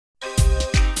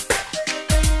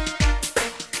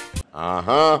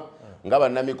aha ngaba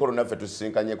na mikolo naffe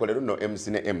tusisinkanye ko lero no MC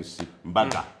ne MC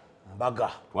mbaga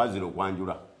twazira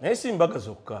okwanjula naye si mbaga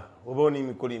zokka oba oni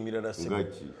emikolo emirala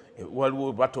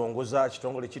waliwo batongoza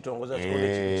kitongole kitongoza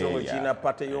kitongole kirina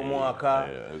pate y'omwaka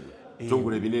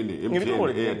Tongole binene,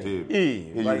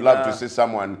 you love to see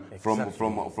someone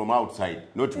from outside,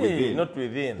 not within. Not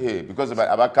within. Because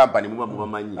our company muba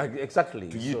manyi. Exactly.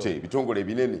 Tuyite bitongole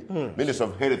binene. Minister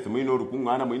of Health mwino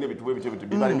olukungana mwine bitubwe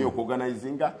bibali myo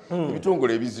organizinga.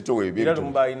 Bitongole bizito ebintu. Era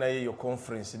lumba ina yo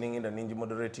conference ningenda ningi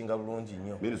moderating bulungi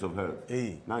nnyo. Minister of Health.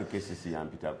 Na KCC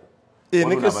yampitako.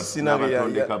 Ne KCC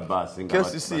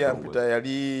KCC yampita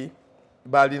yali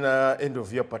Byolina end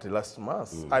of year party last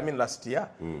month. I mean last year.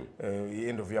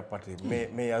 End of year party.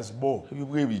 Mayor's ball.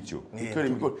 Ebibwe bicho.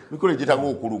 Mikolo jitago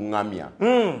okulungamya.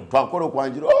 Twakola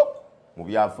okwanjira mu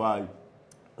byafaayo.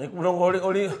 Mulongo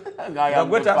oli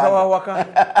ngagweta akawawaka.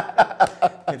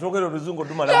 Netokero oluzungu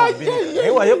dumala mu bini.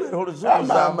 Ewa yogera oluzungu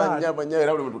zamba. Manya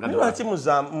era uli mutukana. Lwaki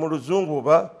mu luzungu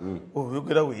oba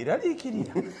oyogera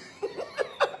weeralikirira.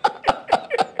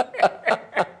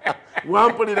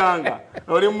 Wampuliranga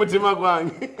oli mutima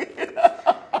gwange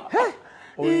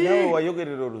oyawo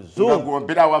wayogerera oluzungu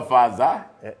ngompera wafaza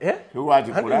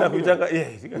wati kula ndakuyitanga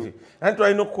anti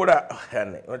twalina okukola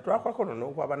twakwako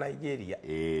n'okwaba Nigeria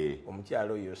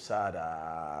omukyalo oyo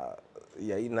Sara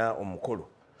yalina omukolo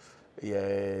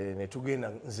ne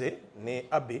tugenda nze ne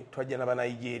Abe twajja n'aba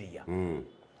Nigeria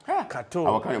kato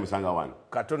awakanya musanga wano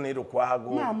kato ne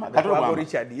Lukwago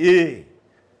Richard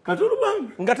Katulu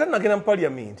banga nga tannagenda mu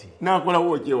parliament nakola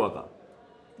woche waka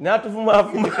natuvuma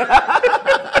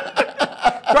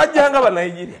twajjanga ba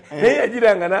Nigeria naye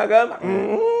yagiranga n'agamba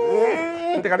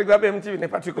nti kati gwabe mchibi ne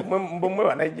Patriko mbomwe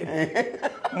wa Nigeria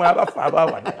mwabafa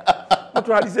abawana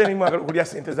mutwalize ni mwagala kulya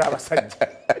sente z'abasajja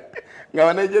nga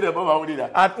ba Nigeria baba ulira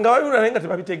nga waliwo naye nga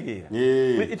tebabitegeera.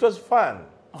 It was fun.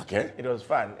 Okay. It was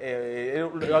fun.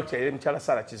 Actually, mchala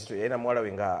Sara Kizito yena mwala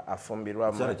we nga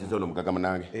afumbirwa Sara Kizito no mugaga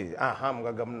munange.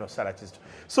 Mugaga muno Sara Kizito.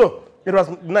 So, it was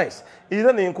nice.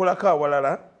 Era ne nkolaka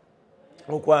walala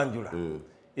okwanjula.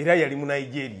 Era yali mu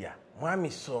Nigeria.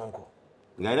 Mwami Sonko.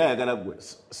 Ngaira yagala gwe.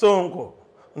 Sonko.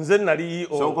 Nze nali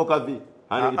Sonko kavi.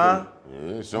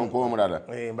 Sonko omulala.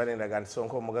 Mbane ndaga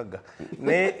Sonko omugaga.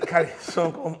 Ne kale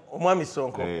Sonko omwami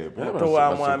Sonko. To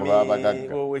wa mwami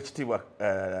w'ekitibwa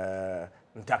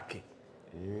Ntake.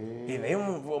 Naye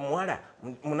omwala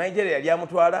mu Nigeria yali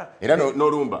amutwala. Era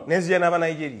n'olumba. N'enzija n'aba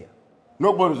Nigeria.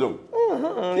 N'okubonuzongo.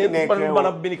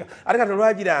 Bana binika. Ate kati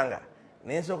olwagiranga.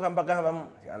 N'ensooka mbagabamu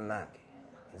annange.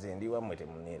 Nze ndi wammwe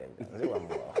temunneera. Nze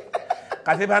wammwe.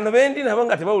 Kati bano bendi nabo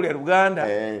nga tebawulira Luganda.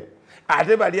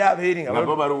 Ate bali abeeri nga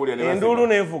endulu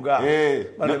nevuga.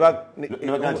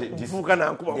 Nfuuka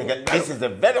nankuba. This is a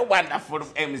very wonderful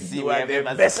MC. You are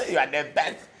the best. You are the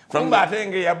best. From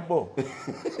Batenge yabbo.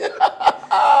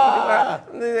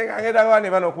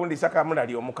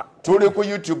 Tuli ku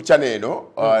YouTube channel eno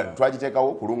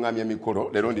twagiteekawo kulungamya mikolo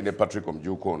lero ndi ne Patriko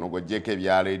mjuko ono ng'ogyeko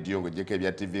ebya radio ng'ogyeko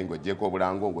ebya TV ng'ogyeko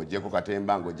obulango ng'ogyeko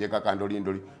katemba ng'ogyeko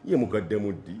akandolindoli ye mukadde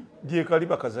muddi gye kali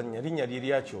bakazannya linnya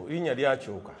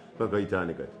lyakyuka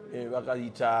bakayitaane kati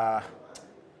bakayita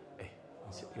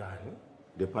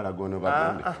the Paragon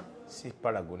bagonde si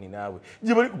Paragon naawe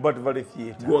gye bali ku Batvale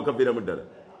Theatre gwakabeera mu ddala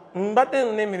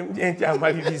mbadde n'emirimu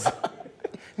gy'enkyamalirizza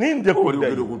ninde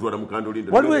kuddayo okuntwala mu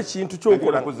kandolindoli waliwo ekintu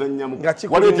ky'okola nga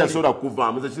waliwo ekyasobola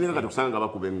kuvaamu nze kiringa kati kusanga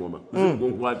bakuba eŋŋoma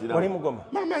nkwatira wali mugoma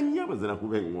mama nnyabo ze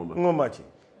nakuba eŋŋoma ŋŋoma ki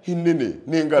hinene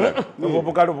n'engala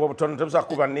obukalo obutono tebusobola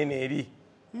kuba nnene eri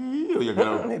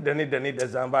nedda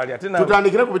zambaali ate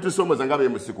tutandikira ku bitusomoza nga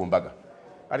beemusi ku mbaga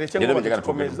ate ekyengoma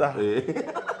tekikomeza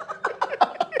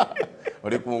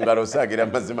oli ku ngalo osaagira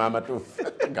amazima amatuufu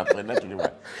nga ffenna tuli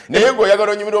wano naye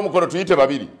ng'oyagala onyumira omukolo tuyite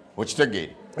babiri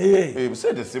okitegeere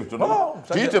busente si butono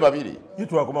tuyite babiri ye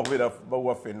twakoma kubeera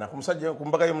bawaffenna ku musajja ku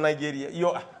mbaga y'omu Nigeria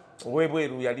yo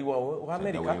ow'ebweru yali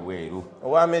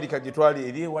owa America gye twali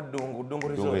eri ewa ddungu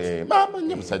resort mama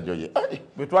nnyo musajja oye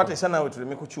bwe twateesa naawe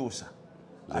tuleme kukyusa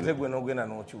ate gwe n'ogenda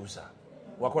n'okyusa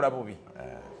wakola bubi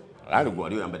ali gwe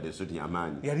wali oyambadde esuuti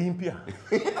y'amaanyi yali mpya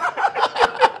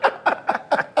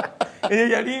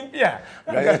yali mpya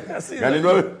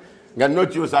nga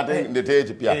nokyusa ate ndeteyo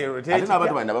ekipya ate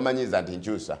n'abantu balina bamanyiza nti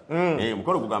nkyusa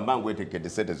mukolo gugamba ngwetekedde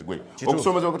sente zigwe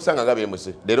okusomoza okutusanga nga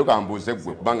beemuse leero kambuuze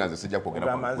ggwe kubanga nze sijja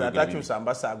kwogera atakyusa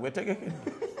mbasa agwetegekedde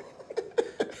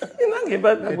nange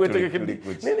bagwetegekedde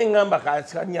nene ngamba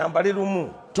kanyambale lumu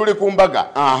tuli ku mbaga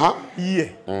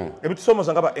ye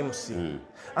ebitusomoza nga ba MC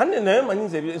ane naye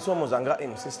manyiza ebisomoza nga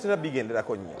MC sitera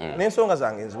bigenderako nnyo n'ensonga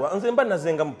zange nziwa nze mba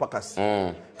nazenga mupakasi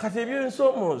kati ebyo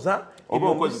ensomoza oba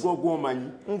okozi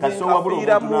gw'omanyi kasowa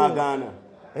bula omuntu n'agaana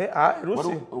Lucy.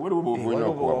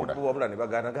 What wabula ne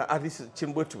bagana ati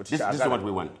chimbwetu tikyagala.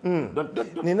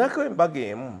 Ninako embaga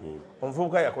emu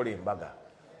omuvubuka yakola embaga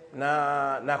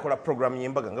nakola program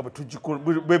y'embaga nga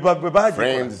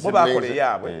bwebakola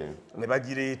eyaabwe ne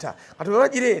bagireeta kati bwe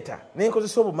bagireeta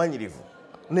nenkozesa obumanyirivu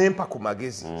nempa ku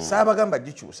magezi saabagamba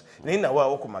gikyusa naye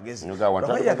nawaawo ku magezi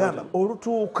yagamba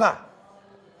olutuuka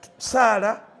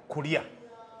saala kulya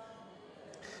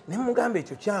nemugamba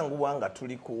ekyo kyanguwa nga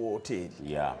tuli ku woteeri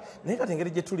naye kati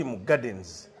engeri gye tuli mu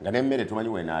gardens nga nemmere tumanyi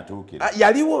wenaatuukira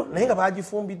yaliwo naye nga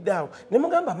bagifumbidde awo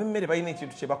nemugamba ab'emmere balina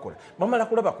ekintu kye bakola bamala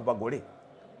kulaba ku bagole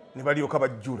ne balyoka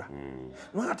bajjula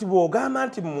nakati bw'ogamba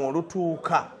nti mu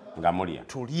olutuuka nga mulya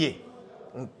tulye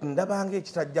ndabanga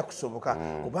ekitajja kusoboka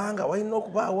kubanga walina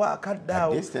okubaawo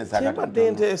akaddaawo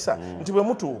kyembadde nteesa nti bwe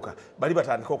mutuuka bali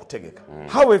batandika okutegeka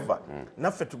however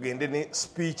naffe tugende ne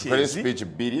speech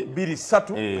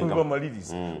 2-3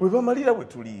 webamaliriza webamalira bwe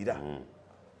tuliira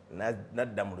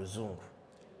nadda mu luzungu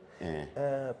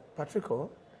Patriko,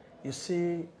 you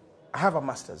see I have a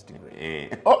master's degree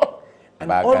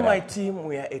and all my team,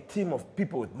 we are a team of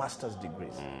people with master's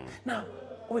degrees. Now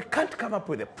we can't come up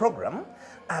with a program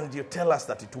and you tell us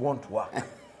that it won't work.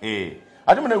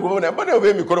 Ati mune kuona mbona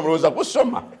ob'emikolo mulowooza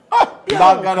kusoma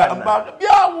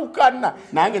byawukana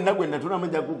nange nagwenda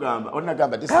tunamanya kugamba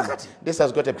onagamba this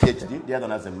has got a PhD, the other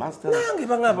has a master's. Nange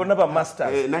banga bonna ba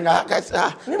masters.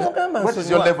 What is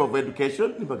your level of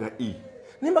education? Nibaga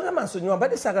nimbagamba nsonyiwa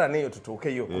mbadde saagala neeyo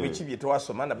tutuukeyo ku biki bye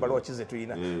twasoma nabbaluwa kize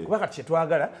tulina kuba kati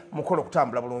kyetwagala mukolo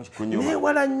okutambula bulungi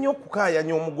neewala nnyo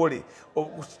okukaayanya omugole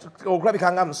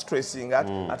okulabika nga mustressinga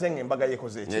ate nga embaga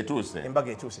yekoze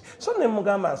embaga etuuse so ne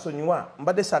mugamba nsonyiwa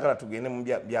mbadde saagala tugende mu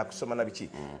byakusoma na biki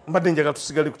mbadde njagala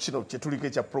tusigale ku kino kyetuliko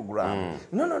ekya program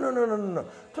no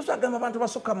tuzagamba abantu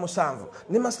basukka 7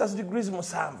 ne masters degrees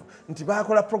 7 nti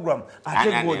bakola program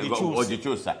ate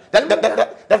gwogikyusa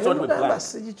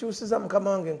sigikyusiza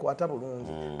mukama wange nkwata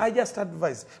bulungi I just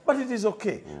advise but it is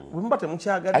okay bwemba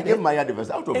temukyagadde I give my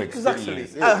advice out of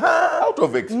experience out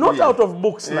of experience not out of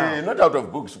books now not out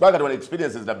of books but when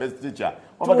experience is the best teacher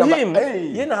to him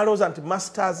ye nalowooza nti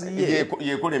masters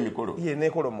yekola emikolo ye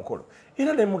nekola omukolo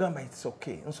era nemugamba it's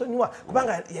okay nsonyiwa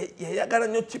kubanga yayagala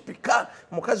nnyo kipika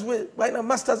mukazi we balina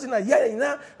masters na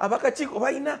yayina abakakiiko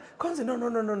balina konze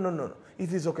no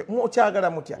it is okay mukyagala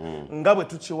mutya nga bwe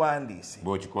tukiwandiise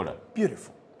bw'okikola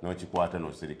beautiful n'okikwata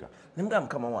n'osirika nemugamba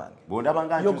mukama wange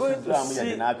bw'ondabanga nkyusizaamu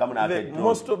yadde n'akamu n'ak'ettooto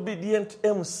most obedient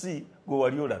MC gwe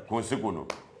wali olaba ku nsi kuno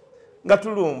nga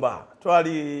tulumba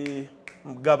twali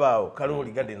mugabaawo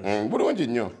Kaloli Gardens bulungi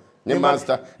nnyo ne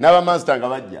master n'abamaster nga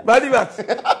bajja bali bati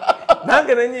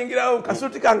nange nenyingirawo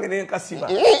kasuti kange nenkasiba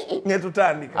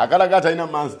netutandika akalaga atalina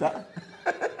master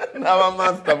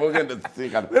n'abamaster bogenda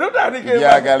tusinkana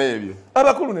byagala ebyo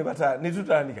abakulu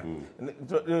netutandika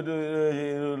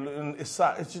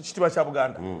ekitiibwa kya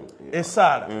Buganda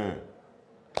esaala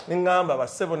neŋŋamba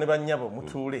bassebo ne bannyabo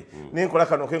mutuule nenkola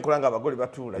kano kenkola nga abagole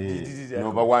batuula ne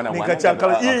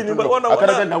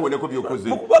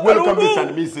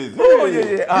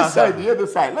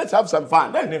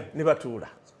batuula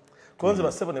konze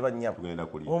bassebo ne bannyabo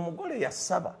omugole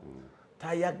yasaba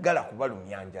tayagala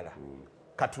kubalumya njala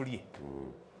katulye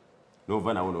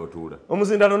nova nawo n'otuula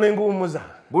omuzindalo nenguwumuza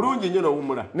bulungi nnyo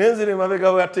n'owumula nenzira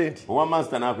emabega wa tenti owa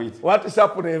master n'akuyita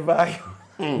watisapu nevaayo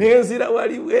nenzira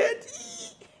wali weti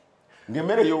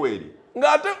ng'emmere yoweeri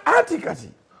ng'ate ati kati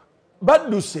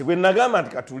badduse bwe nagamba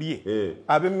nti katulye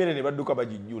ab'emmere ne badduka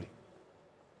bagijjule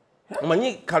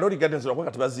omanyi Kaloli Gardens olwakuba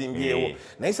kati bazimbyewo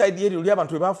naye saidi eri oli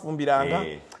abantu bwe bafumbiranga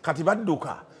kati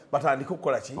badduka batandika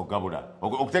okukola ki ogabula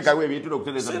okuteekawo ebintu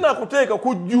n'okutereza sina kuteeka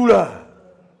kujjula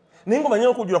naye ng'omanyi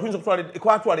okujjula kuyinza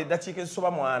kwatwala eddakiika ezisoba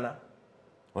 4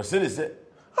 osirise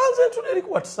anze ntula eri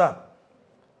ku WhatsApp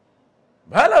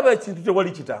balaba ekintu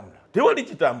tewali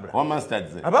kitambula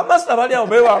abamaster bali awo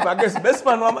bewa bagesi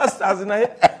besman wa masters naye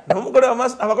n'omugole wa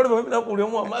master abagole bamina kuli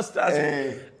omu wa masters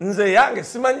nze yange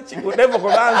simanyi kikudevo ko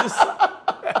banzisa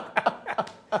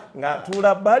nga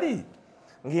tula bali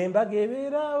ng'embaga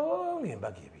ebeerawo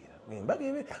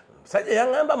musajja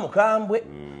yaŋŋamba mukambwe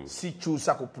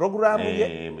sikyusa ku programu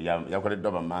ye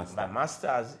yakoleddwa ba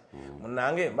masters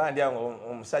munange mba ndi awo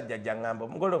omusajja jaŋŋamba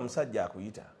omugole omusajja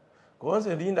akuyita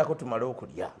konze ndindako tumale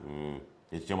okulya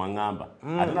ekyo kyemwaŋŋamba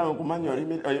ate nawe okumanya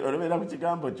olebeera mu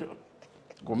kigambo kyo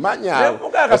kumanya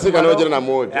kasiga n'ogera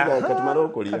namwoti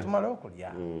katumale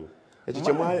okulya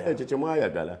ekyo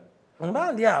kyemwayagala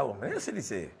mba ndi awo naye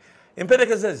sirise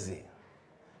emperekeze ze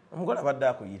omugole abadde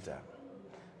akuyita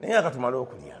naye akatumale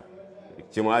okulya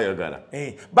Kimwayagala.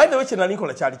 By the way, chenali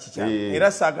nkola kyali kicha.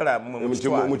 Era sagala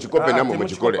mu kikope namwe mu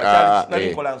kikole.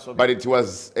 But it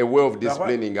was a way of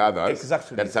disciplining others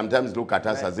that sometimes look at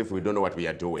us as if we don't know what we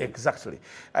are doing. Exactly.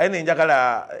 Ayene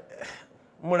njagala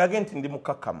mulage nti ndi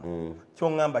mukakamu.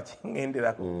 Kyongamba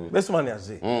kingenderako. Besman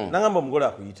yaze. Nangamba omugole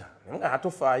akuyita. Nga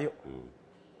atofaayo.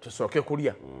 Tusoke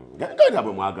kulya. Ngana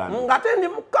bwe mwagana. Ngate ndi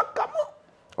mukakamu.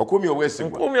 Okumi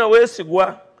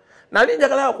owesigwa. Nali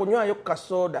njagala okunywayo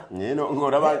kasoda. Nino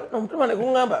ngoraba. Omutuma ne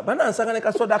kungamba bana nsanga ne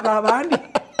kasoda kabandi.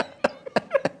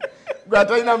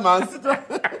 Gwataina mansito.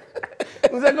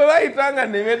 Nze ko bayitanga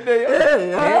nemeddeyo.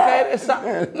 Ekaeresa.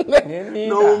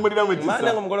 No mulira mu kisa.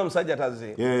 Manda ngomugolo musajja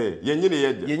taze. Yenyini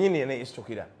yedde. Yenyini ene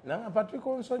istukira. Nanga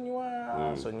Patriko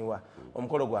nsonyiwa.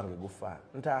 Omukolo gwange gufa.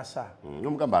 Ntaasa.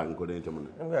 Nomugamba nkole ntyo muno.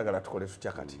 Njagala tukole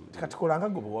tutya kati. Kati kolanga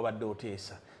gobo wabadde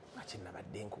oteesa.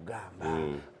 Nabadde nkugamba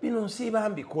bino nsiba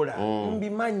mbikola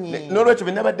mbimanyi nolwekyo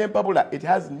bwe nabadde mpabula it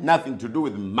has nothing to do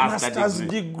with master's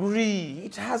degree.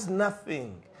 It has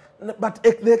nothing, but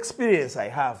the experience I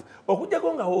have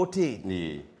okujjako nga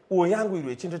hoteli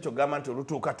oyanguyirwa ekintu ekyo gamba nti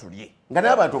olutuuka tulye nga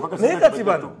n'abantu naye kati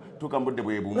bano tukambudde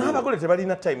bwe bumu n'abagole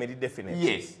tebalina time eri definite.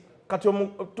 Yes. Kati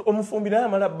omufumbi naye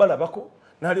amala balabako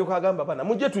n'alyoka agamba bana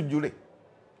mujje tujjule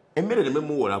emmere ereme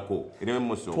muwolako ereme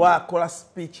musonga twakola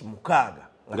speech mukaaga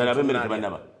ngalabe mmere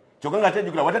tebanaba kyokka nga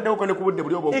tejjukira wataddewo ko ne ku budde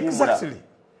buli oba okuwumula. Exactly.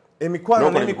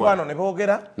 Emikwano ne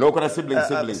boogera n'okola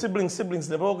siblings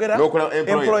ne boogera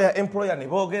employer ne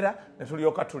boogera ne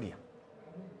tulyoka tulya.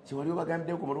 Kiwali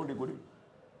obagambiddeko ku mulundi guli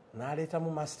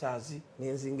n'aleetamu masters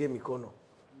n'enzinga emikono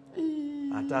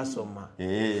ate asoma.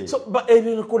 So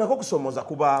ebyo kunako kusomoza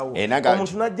kubaawo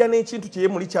omuntu najja n'ekintu kyeye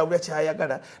muli kyawulira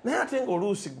kyayagala naye ate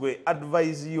ng'oluusi gwe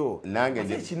advise yo nange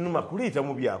ekinuma kuliita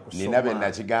mu byakusoma. nina be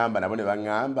nakigamba nabo ne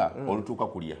baŋŋamba olutuuka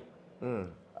kulya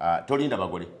tolinda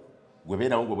bagole gwe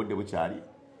beerawo ng'obudde bukyali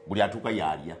buli atuuka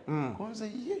yaalya konze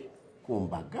ye ku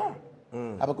mbaga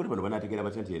abagole bano banaategeera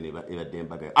batya nti ebadde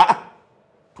embaga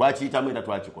twakiyitamu era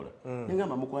twakikola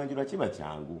nengamba mukwanjula kiba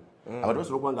kyangu abantu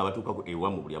basobola okuba nga abatuukako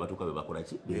ewamu buli abatuuka be bakola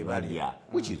ki be balya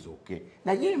which is okay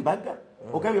naye embaga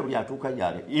ogambye buli atuuka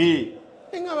yale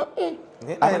engamba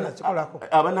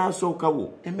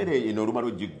abanaasookawo emmere eno olumala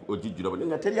ogijjula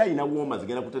nga teri ayina wooma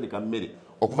zigenda kutereka mmere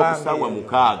okuva ku ssaawa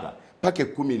 6 paka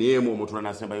 11 omuntu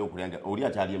n'asembayo okulya oli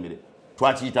akyali emmere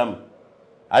twakiyitamu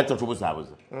ate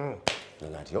totubuzaabuza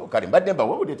ngati kale mbadde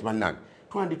mbawawudde ti bannange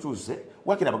twandituuse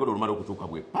wakira abagole olumala okutuuka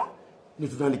bwepa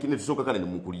netusooka kale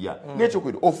nemukulya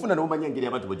nekyokwiri ofuna nomanya engeri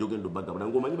abantu bwegyogenda obagabula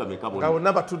ng'omanyi bameka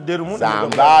bonna batudde lumu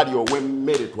zambaali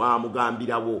ow'emmere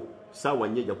twamugambirawo saawa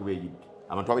nnyo ejja kuba eyibbi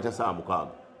abantu babaita saawa 6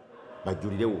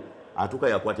 bajjulirewo atuuka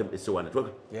yakwata essewana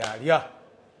yalya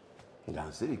nga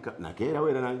nsirika nakeerawo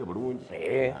era nange bulungi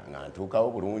nga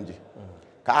ntuukawo bulungi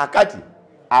kaakati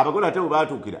abagole ate bwe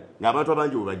baatuukira ng'abantu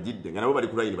abangi bwe bajjidde nga nabo bali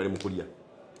ku layini bali mu kulya.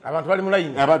 Abantu bali mu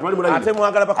layini ate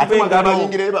mwagala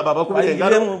bayingire bakubire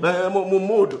engalo mu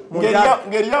muudo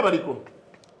ng'eri abaliko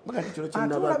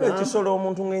atulaba ekisolo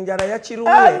omuntu ng'enjala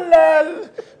yakiruwe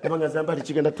nabanga zambali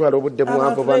kigenda tutwala obudde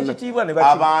buwanvu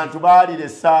abantu baalira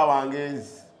essaawa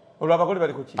ng'ezi olwo abagole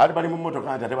bali kuki ate bali mu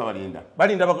mmotoka nti ate babalinda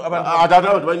abantu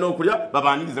abantu balina okulya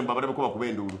babanirize mubabadeko bakuba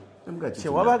enduulu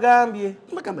kyewabagambye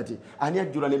bagamba ti ani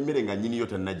ajjula n'emmere nga nnyiniyo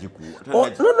tannagikuwa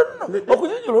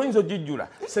okujijjula oyinza ogijjula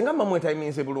senga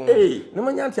mamwetayiminze bulungi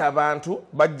nemanya nti abantu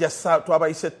bajja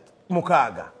twabayise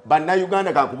 6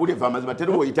 bannayuganda kakubulya efe amazima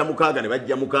teri bw'oyita 6 ne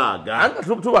bajja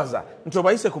 6 tubaza nti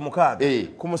obayise ku 6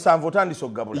 ku 7 otandise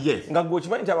okugabula nga gwe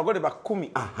okimanyi nti abagole ba 10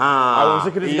 awo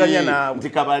nzikiriziganya naawe nti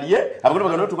kabalye abagole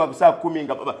bagenda otuuka ku saa 10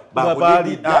 nga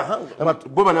bakulidda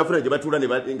bo banafuna gye batuula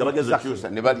nga bageza okyusa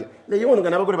ne balya naye ono nga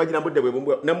n'abagole bagira mbudde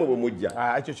nammwe bwe mujja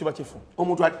ekyo kiba kifu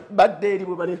omuntu badde eri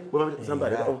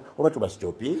oba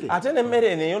tubasitopinge ate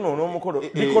n'emmere eno eyonoona omukolo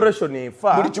decoration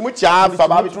efa buli kimu kyafa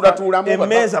babituulatuulamu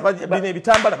emmeeza bino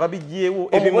ebitambala babijjeewo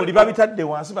ebimuli babitadde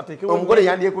wansi bateekewo omugole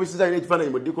yandiyekubisiza alina ekifaananyi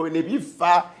mu ddiko ne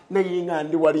bifa naye nga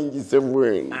ndi walingise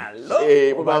bwenu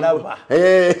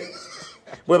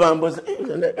bwe bambuza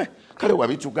kale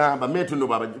wabitugamba metuno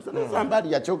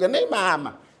babazambali yakyoga naye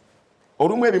maama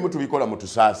olumu ebimu tubikola mu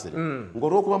tusaasire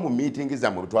ng'olwokuba mu miitingi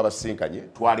zammwe twabasinkanye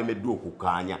twalemeddwa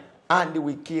okukaanya and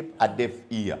we keep a deaf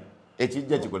ear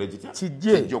ekijja kikole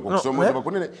kijja okusomozebwa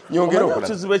kunene nyongera okola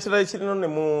kizibu ekirala ekirino ne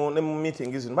mu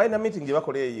meeting zino balina meeting gye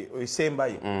bakola eyo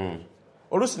esembayo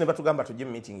oluusi ne batugamba tujje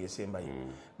mu meeting esembayo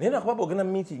naye nakuba bwogenda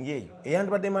mu meeting eyo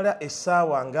eyandibadde mala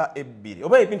essaawa nga 2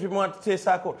 oba ebintu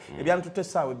bimwateesaako ebyantutta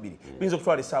essaawa 2 biyinza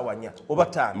okutwala essaawa 4 oba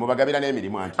 5 mubagabira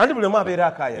n'emirimu anti buli omu abeera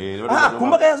akaaya ku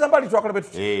mbaga ya Zambali twakolabe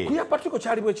tuti kuya Patriko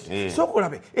kyali bwe kiti sooka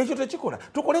olabe ekyo tekikola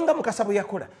tukole nga Mukasa bwe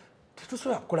yakola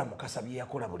tetusobola kukola mukasa bye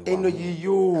yakola buli eno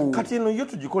yiyo kati eno yo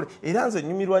tugikole era nze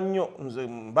nyumirwa nnyo nze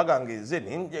mbaga ngeze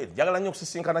njagala nnyo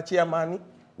okusisinkana chairman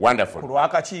wonderful ku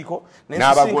lwakakiiko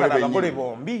n'ensisinkana abagole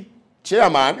bombi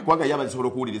chairman kwanga yaba zisobola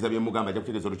okuwuliriza bye mugamba ajja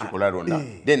kutegeeza olukiiko lwalonda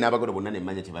then n'abagole bonna ne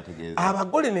mmanya kye bategeeza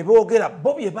abagole ne boogera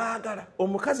bo bye baagala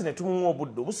omukazi ne tumuwa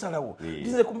obudde obusalawo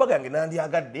nze ku mbaga yange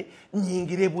nandyagadde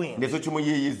nyingire bwene nezo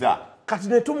kimuyiiyiza kati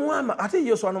ne tumuwama ate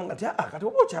ye oswana nga kati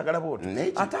oba okyagala bwoti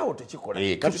ate awo tekikola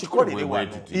tukikolere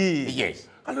wano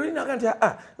kati olinaga nti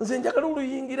nze njagala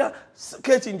oluyingira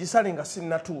keki ngisale nga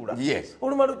sinnatuula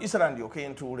olumala ogisala ndyoke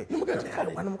ntuule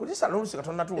wano mukugisala olusi nga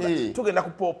tonnatuula tugenda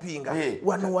kupopinga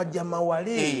wano wajja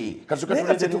mawale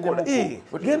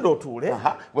genda otuule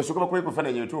bwesooka bakuleku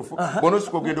ebifaananyi ebituufu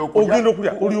bonosika ogenda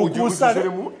okulya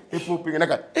olyokusalemu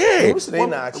olusi naye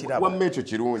nakiraba wamma ekyo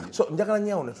kirungi so njagala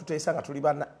nyawo ne tuteesa nga tuli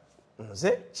bana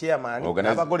nze chairman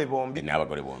n'abagole bombi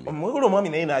omugole omwami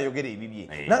naye n'ayogera ebibye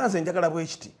nanga nze njagala bwe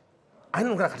kiti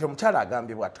ayinongera kati omukyala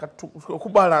agambye bwati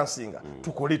okubalansinga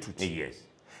tukole tuti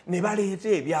ne baleeta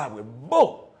ebyabwe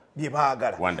bo bye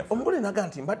baagala omugole naga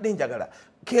nti mbadde njagala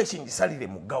keki ngisalire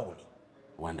mu gawuni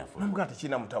nomugaa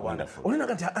tekirina mutawana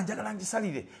olinaga nti njagala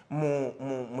ngisalire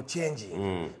mu changing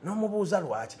n'omubuuza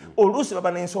lwaki oluusi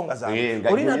baba n'ensonga zange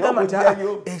olinagamba nti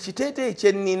ekiteeteeyi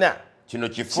kyennina kino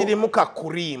kifu kirimu ka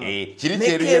kurimu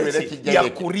ya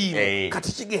kurimu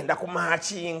kati kigenda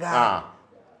kumakinga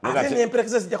ate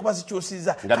n'emperekeza zijja kuba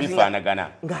zikyusiza nga bifaanagana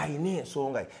ng'alina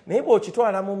ensonga naye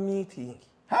bw'okitwala mu meeting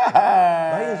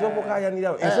bayinza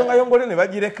okukayanirawo ensonga y'omugole ne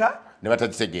bagireka ne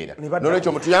batakisegeera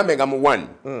nolwekyo mutuyambe nga mu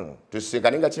 1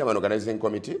 tusisinkane nga chairman organizing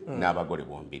committee n'abagole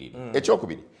bombiriri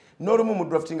ekyokubiri n'olumu mu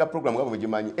draftinga program nga bwe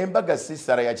mugimanyi embaga si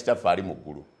ssala ya kitaffe ali mu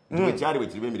ggulu bwekyali bwe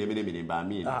kirimu emirembe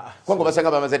amiina kubanga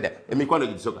basanga bamaze dda emikwano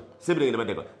gigisoka sebirengenda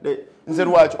baddeko nze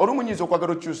lwaki olumu nyinza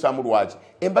okwagala okukyusaamu lwaki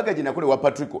embaga gye nakole wa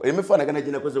Patriko emifaanagana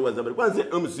gye nakoze wa Zambali kwanze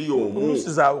omusi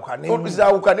y'omu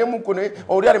zaawukanemu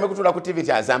oli aleme kutuula ku tv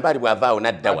ti Zambali bw'avaawo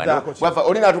nadda wano bwava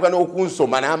oli naatuuka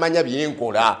n'okunsoma n'amanya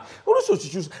byenkola olusi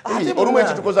okikyusa olumu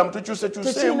ekitukoza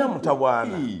mutukyusekyuseemu tekirina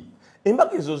mutawaana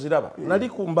embaga ezo ziraba nali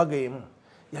ku mbaga emu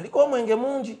yaliko omwenge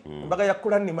mungi embaga ya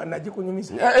kulanima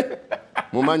nagikunyumiza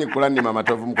mumanyi kulanima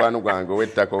amatovu mukwano gwange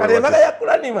ow'ettaka kale embaga ya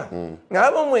kulanima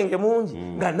ng'aba omwenge mungi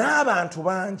nga n'abantu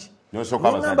bangi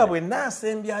nengamba bwe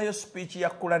naasembyayo speech ya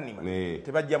kulanima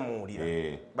tebajja muwulira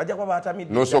bajja kuba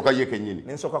baatamidde nosooka ye kennyini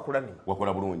nensooka kulanima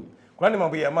wakola bulungi kulanima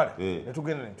bwe yamala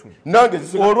netugenda netuli nange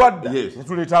olwadda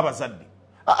netuleeta abazadde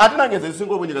ate nange nze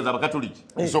zisinga obunyigaza abakatoliki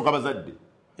nsooka abazadde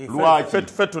lwaki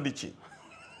ffe tuli ki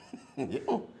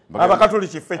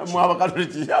abakatoliki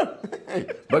abakatoliki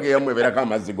baga eyamwe ebeerako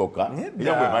amazzi gokka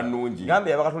eyamwe bannungi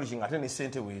gambe abakatoliki nga ate ne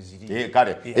ssente bweziri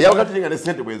kale eyabakatoliki nga ne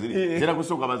ssente bweziri zera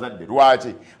kusooka abazadde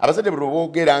lwaki abazadde bwe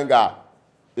boogera nga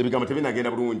ebigambo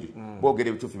tebinagenda bulungi boogera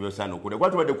ebituufu byosaana okuwulira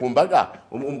kuba tubadde ku mbaga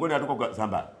omugole natuka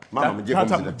Zambali mama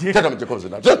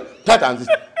mujekotata nzi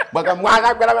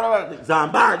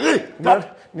Zambali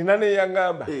nina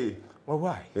neyaŋŋamba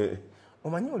wabwayi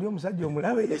omanyi oli omusajja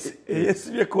omulabe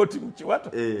eyesibye kooti mu kiwato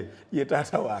ye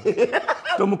taata wange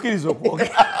tomukiriza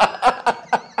okwogera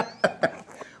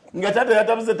nga taata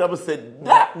yatabuse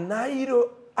dda nairo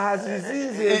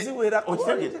azizinze eziwera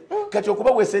kati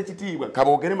okuba wesa ekitiibwa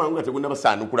kaboogere mangu nga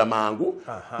tegunnabasaanukula mangu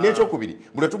n'ekyokubiri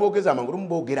buli tuboogeza amangu olumu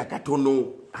boogera katono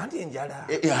anti enjala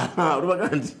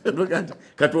olubaga nti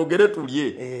katwogere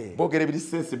tulye boogera ebiri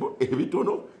sensible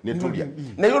ebitono ne tulya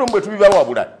naye olumu bwe tubibawo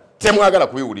wabula temwagala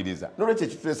kubiwuliriza nolwekyo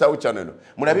ekituteesawo kyano eno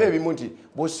mulabe ebimu nti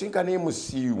bw'osinkana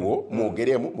emusiiwo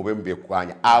mwogeremu mube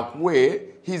mubyekwanya akuwe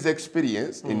his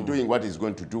experience in doing what he's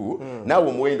going to do naawe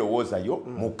omuwe endowoozayo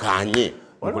mukanye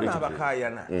olona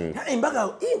abakayana embaga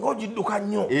ng'ogidduka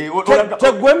nnyo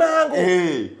tegwe mangu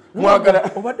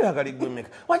obadde agala gwemeka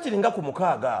wakiringa ku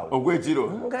mukaaga awo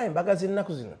ogwekiro nga embaga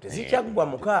z'ennaku zino tezikyaggwa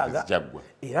mukaaga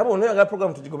era bw'onoyagala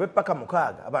programu tugigobe paka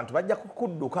mukaaga abantu bajja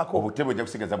kukuddukako obutebe ojja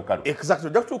kusigaza bukalu exact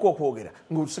ojja kutuuka okwogera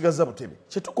ng'otusigaza butebe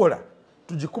kyetukola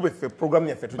tugikube ffe programu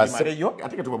yaffe tugimareyo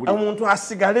omuntu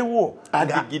asigalewo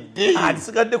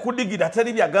asigadde kudigira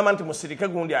atari byagamba nti musirike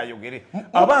gundi ayogere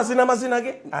aba azina amazina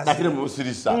ge atire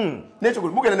musirisa nekyo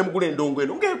mugenda ne mugula endongo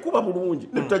eno ng'ekuba bulungi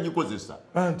ne tutagikozesa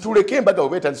tuleke embaga bwe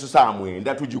beetandisa saa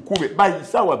 9 tugikube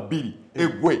bayisaawa 2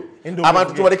 eggwe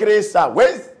abantu tubalekere esaawa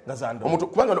omuntu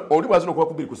kubanga oli bwazina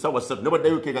okuba 2 ku saawa 3 ne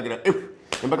baddayo kekagira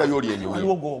embaga y'oli enyoye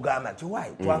waliwo g'ogamba nti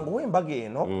wayi twanguwa embaga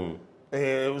eno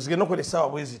zigenda okola essaawa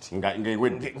bwe ziti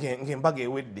ng'embaga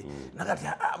ewedde nakati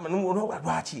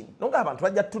lwaki nonga abantu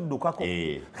bajja tuddukako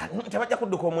tebajja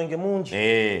kudduka omwenge mungi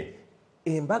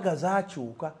embaga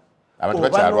zakyuka abantu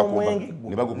bakyalwa kumba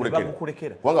ne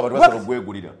bagukulekera kubanga abantu basobola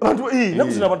okwegulira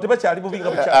nakuzina abantu tebakyali bubinga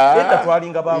bukyadda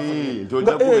twalinga baafunye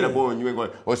ntojagulira bonywe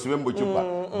osibe mu bucupa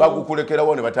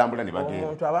bagukulekerawo ne batambula ne bagenda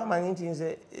omuntu aba amanyi nti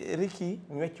nze Riki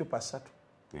nywa eccupa 3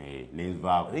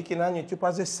 nenvaako Riki nanywa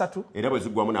eccupa ze 3 era bwe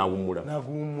zigwamu n'awummula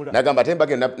nagamba ate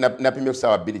mbage napimye ku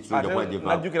ssaawa 2 kitundu kuba gyevaamu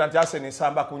najjukira nti Asene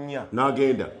esamba ku 4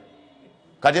 n'agenda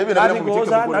kati ebyo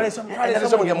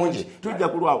nalesomulya mungi tujja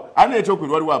kulwawo ani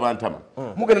ekyokwiri waliwo abantama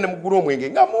mugenda ne mugula omwenge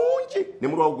nga mungi ne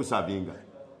mulwawo gusavinga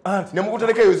ne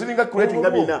muguterekeyo ziringa kuleti nga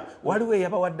bina waliwo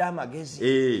eyabawadde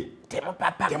amagezi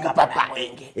temupapa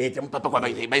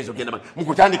kwabayinza ogenda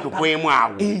mukutandike kwemu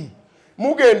awo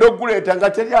mugenda okuguleeta nga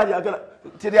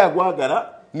teri agwagala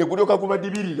ne gulyoka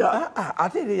kubadibirira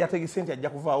ate era yategese nti ajja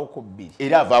kuvaawoko 2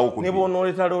 era avaawoko ne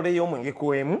bwonooleta loole y'omwenge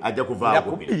kwemu ajja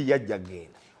kuvaawoko 2 yajja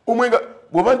genda omwenga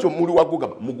bwoba nti omuli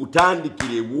wagugaba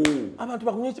mugutandikirewo abantu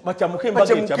bakyamuke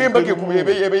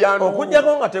embageyano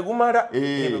okujjako nga tegumala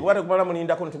kuba tegumala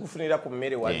mulindako ntigufunira ku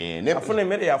mmere wali afuna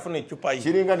emmere yafuna eccupa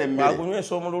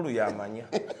agunywesa omululu yamanya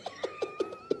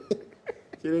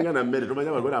kiringa na mmere tomanya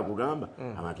abagole akugamba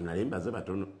abantu naye mbaze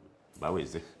batono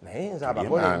baweze naye nze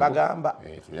abagole mbagamba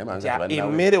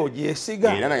emmere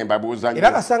ogyesiga era naye mbabuuza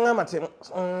era kasanga amatemu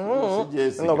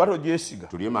nga oba togyesiga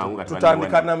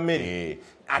tutandika na mmere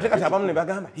ate kati abamu ne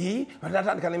bagamba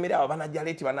batatandika n'emmere abo banajja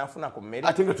leeti banafuna ku mmere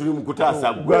ate nga tuli mu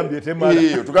kutaasa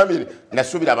tugambye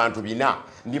nasuubira abantu 4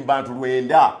 ndi mu bantu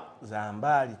 9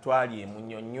 zambaali twali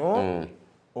emunyonyo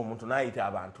omuntu n'ayita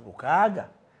abantu 6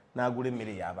 n'agula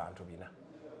emmere y'abantu 4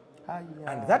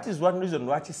 and that is one reason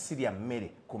lwaki sirya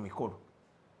mmere ku mikolo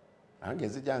ange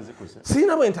nzija nzikusa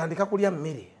siina bwe ntandika kulya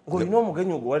mmere ng'olina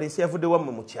omugenyi ogwo waleesi yavudde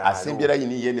wammwe mu kyalo asembyera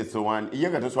yini ye ne sowaani ye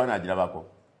nga tosowaani agirabako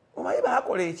omanyi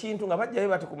baakola ekintu nga bajjayo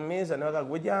bati ku mmeeza ne baga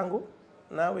gwe jangu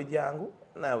naawe jangu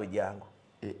naawe jangu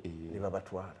ne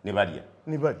babatwala ne balya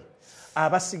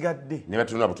abasigadde ne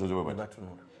batunula butunzi bwe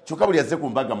batunula kyokka buli yazze ku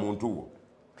mbaga muntu wo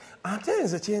ate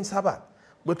nze kyensaba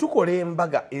bwe tukola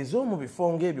embaga ez'omu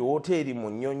bifo ng'ebyo woteeri mu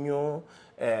nnyonyo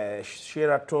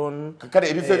Sheraton kale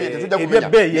ebifo tetujja kumenya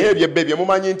naye ebyebbeeyi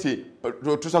byemumanyi nti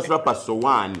tusasula pa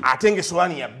sowaani ate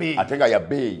ng'esowaani ya bbeeyi ate nga ya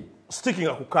bbeeyi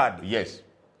stikinga ku kaadi yes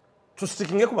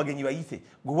tustikinge ku bagenyi bayite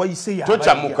gwe wayise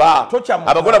tokyamuka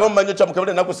abagole abamumanyi okyamuka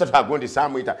bale ennaku 3 agondi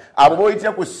saamuyita abo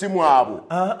boyitira ku ssimu abo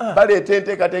baleeta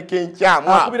enteekateeka enkyamu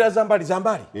akubira zambaali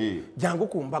jangu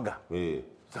ku mbaga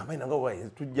zambaali nanga wayi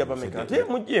tujja bameka ate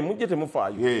mujje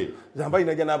temufaayo zambaali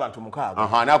najja n'abantu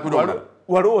 6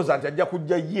 walowooza nti ajja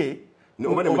kujja ye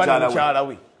oba ne mukyala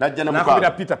we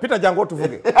nakubira Peter jangu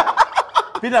otuvuge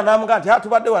Peter n'amuga nti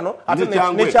tubadde wano ate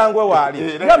ne kyangwe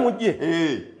waali nga mujje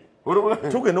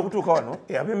tugenda okutuuka wano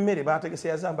ab'emmere baategese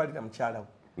ya zambaali na mukyala we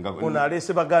ono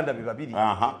aleese baganda be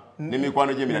 2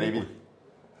 n'emikwano gy'emirala 2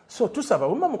 so tusaba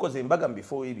bwe mukoze embaga mu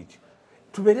bifo ebityo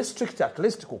tubeere strict at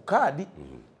least ku kaadi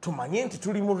tumanye nti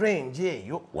tuli mu range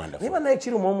eyo naye banaye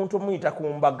kiruma omuntu omuyita ku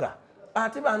mbaga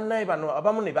ate bannaye bano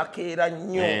abamu ne bakeera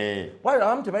nnyo wali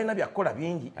abamu tebalina byakukola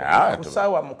bingi ku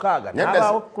ssaawa 6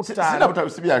 n'abaawo ku 5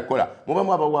 sibyakukola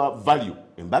mubamu abawa value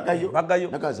embagayo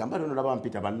nagazambali ono laba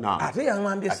mpita banna ate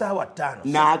yaŋambye essaawa 5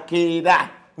 nakeera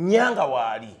nyanga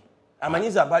waali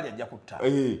amanyiza ambaali ajja kutta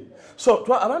so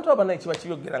abantu abanaye kiba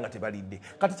kibyogera nga tebalidde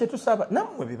kati kyetusaba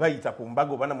nammwe bye bayita ku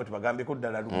mbaga oba nammwe tebagambeko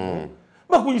ddala lumu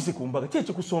bakuyise ku mbaga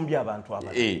kyekikusombya abantu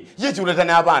abali ye kiwuleta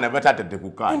n'abaana batatadde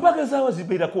ku kaadi embaga zaawe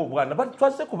zibeerako obwana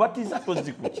twaze kubatiza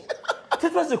tozikuki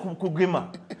tetwaze kugema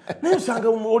naye osanga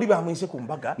oli bamuyise ku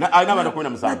mbaga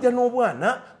najja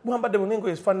n'obwana bwambadde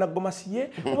bunengoye zifaanana gomasiye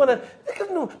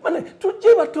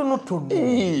tujje batonotono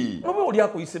oba oli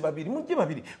akuyise 2 mujje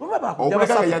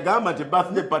 2 yagamba nti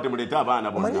birthday party muleete abaana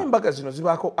omanyi embaga zino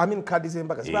zibaako kaadi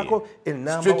z'embaga zibaako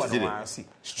enamba wano wansi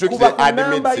kuba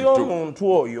enamba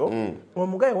y'omuntu oyo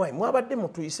omugaye wayi mwabadde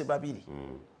mutuyise 2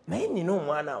 naye nina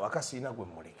omwana awaka siina gwe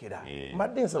mulekera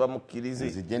mbadde nsaba mukkirize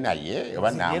nzije naye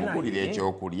oba namugulira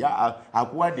ekyokulya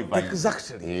akuwa device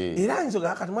era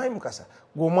ayinza kati mwayi Mukasa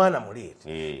gw'omwana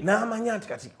muleete n'amanya nti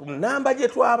kati ku namba gye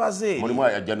twabaze mulimu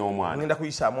ajja n'omwana ngenda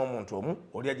kuyisaamu omuntu omu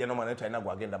oli ajja n'omwana naye talina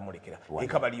gwagenda mulekera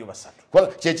eka baliyo 3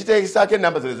 kyekiteekisaako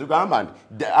enamba zino zigamba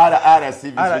nti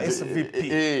RSVP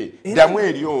ddamu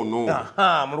eri ono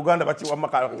mu Luganda bakiwa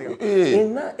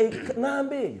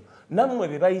namba eyo nammwe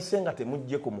be bayise nga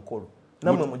temujje ku mukolo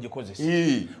nammwe mugikozesa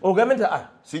ogambe nti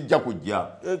sijja kujja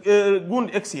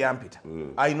gundi x yampita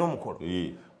ayina omukolo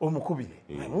omukubire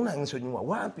munangisonyiwa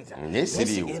wampita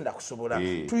nesigenda kusobola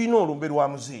tulina olumbe lwa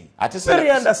muzeeyi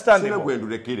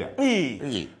gwendulekera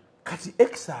kati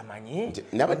x amanyi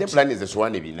nabadde pulani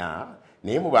zesowane 4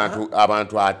 naye mu bantu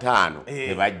 5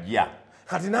 tebajja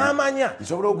kati n'amanya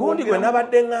gundi gwe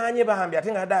nabadde ŋŋaanye bambi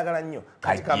ate nga adagala nnyo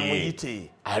kati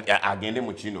kamuyite agende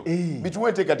mu kino bituwa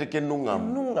enteekateeka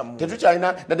ennuŋŋamu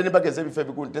tetukyalina nadde ne bageza ebifo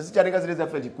ebikundi tezikyalina ziri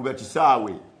zaffe nti kuba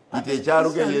kisaawe ite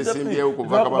ekyaluga yeesimbyewo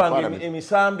kuva kabafaalame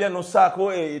emisambya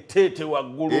nosaako eteete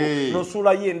waggulu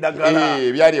nosulayo endagala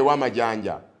byali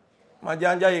ew'amajanja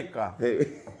majanja yekka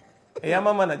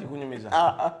eyamama nagikunyumiza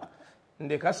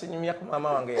ndeka sinyumya ku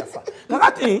maama wange yafa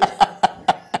kakati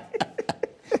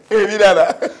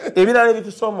ebirala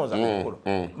ebitusomooza ku mukolo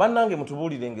bannange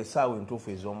mutubuulirenga essaawa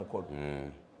entuufu ez'omukolo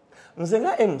nze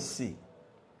nga mc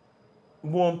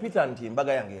bwompita nti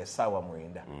embaga yange ya ssaawa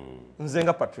 9 nze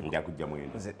nga Patriko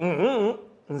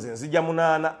nze nzija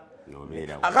 8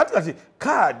 kati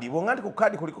kaadi bwonga nti ku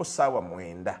kaadi kuliko ssaawa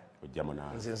 9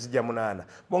 nze nzija 8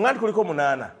 bwonga nti kuliko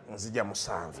 8 nzija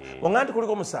 7 bwonga nti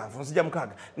kuliko 7 nzija 6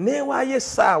 neewaayo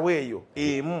essaawa eyo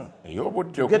emu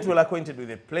get well acquainted with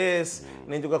the place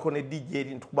nenjogako ne DJ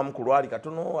ntukubamu ku lwali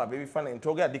katono ab'ebifaananyi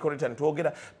ntwogera decorator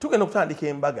ntwogera tugenda okutandika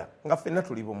embaga nga ffenna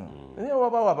tuli bumu naye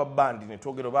wabaawo ababandi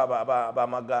netwogera oba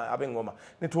ab'engoma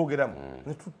netwogeramu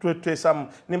netweteesamu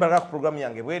nembalaka ku programu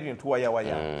yange bweri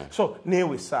netuwayawaya so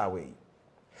neewe essaawa eyo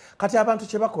kati abantu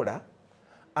kye bakola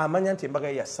amanya nti embaga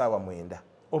ya ssaawa 9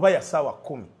 oba ya ssaawa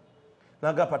 10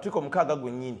 naga Patriko mukaaga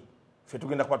gwennyini ffe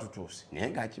tugenda kuba tutuuse naye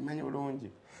ng'akimanyi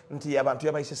bulungi nti abantu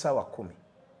yabayise ssaawa 10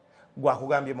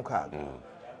 gwakugambye mukaaga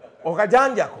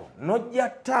okajanjako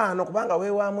nojja 5 kubanga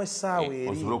weewaamu essaawa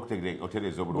eri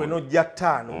gwe nojja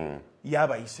 5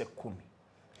 yabayise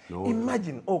 10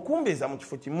 imagine okumbeeza mu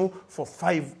kifo kimu for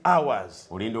 5 hours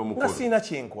nga siina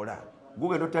kyenkola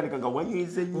gugenda otandika nga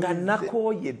wanyize nga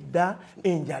nakooye dda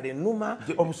enjala ennuma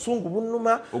obusungu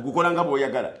bunnuma ogukola nga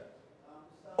bw'oyagala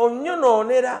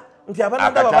onnyonoonera nti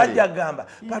abanandaba bajja gamba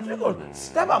Patriko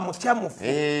taba mukyamufu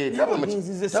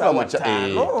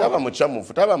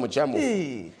taba mukyamufu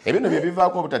ebino bye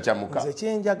bivaako obutakyamuka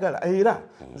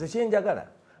nze kyenjagala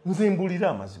nzimbulira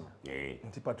amazima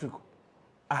nti Patriko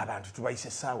abantu tubayise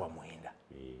essaawa 9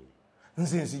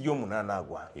 nze nzija 8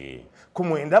 agwange ku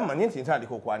 9 mmanyi nti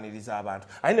ntandika okwaniriza abantu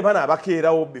aye ne bana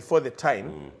abakeerawo before the time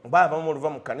oba abamu oluva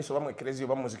mu kkanisa oba mu ekereziya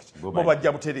oba mu muzikiti bo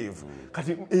bajja butereevu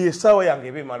kati essaawa yange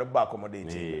eba emala obba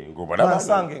accommodate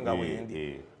bansange nga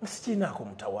wendi sikiinaako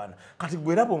mutawaana kati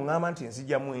gwe era bw'oŋŋamba nti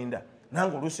nzija 9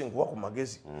 nange oluusi nkuwa ku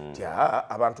magezi nti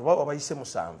abantu bawa bayise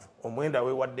 7 9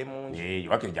 weewadde mungi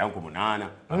bakejjangu ku 8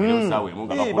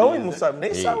 bawe 7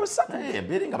 naye essaawa 3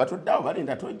 beri nga batuddeawo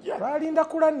balinda tojja balinda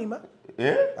kulanima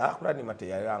kulanima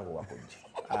teyayangu wakujja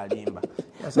alimba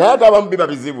naye ate abamu biba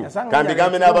bizibu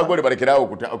kambigambe n'abagole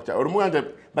balekerawo olumu nti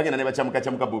bagenda ne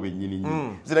bacyamuka bo bennyini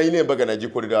zirayina embaga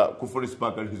nagikolera ku Forest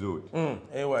Park Resort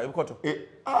ewa ebikoto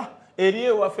eri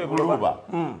ewaffe buluba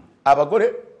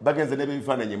abagole bagenze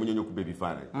n'ebifaananyi emunyonyo okuba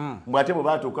ebifaananyi mbwate bwe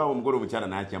baatuukawo omugole omukyala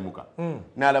n'akyamuka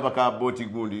n'alaba ka booti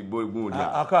gundi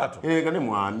akaato nga ne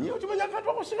mwami okimanya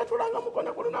akaato akusinga tulanga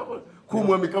mukona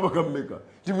kumwami kaba kammeka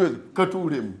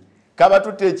katuulemu kaba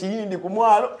tutta ekiyindi ku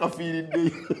mwalo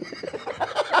kafiiriddeyo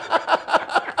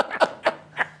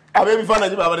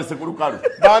ab'ebifaananyi babalese ku lukalu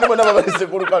baani bonna babalese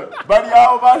ku lukalu bali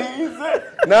awo balinze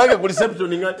nange ku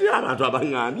reception nga ti abantu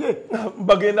abaŋŋambye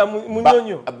bagenda mu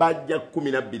nyonyo bajja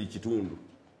 12 kitundu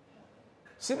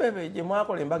si bebe gye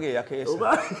mwakola embaga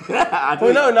eyakeesa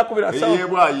olinawe nakubira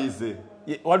bwayise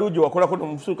waliwo gye wakolako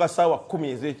nomusuuka ssaawa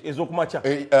 10 ez'okumakya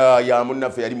ya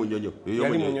munnaffe yali munyonyo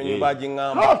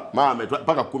bagiŋŋamba maame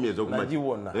paka 10 ez'okumakya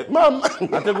nagiwona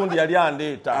ate gundi yali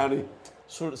andeeta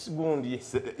gundi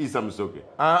Isa Musoke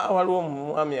waliwo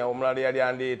omwami omulala yali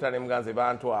andeeta nemuganze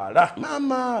bantwala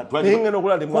mama ngenda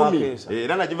okula ndimwakeesa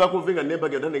era nga giva kuvinga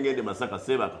nebagenda nengende Masaka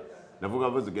sebaka navuga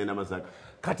vuzi genda Masaka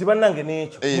kati bannange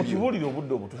n'ekyo mukibuulire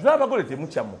obudde obuto tula abagole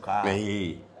temukyamuka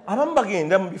abamu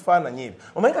bagenda mu bifaananyi ebyo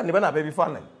omanyi kati ne bana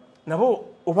ab'ebifaananyi nabo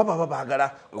oba baba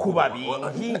baagala kuba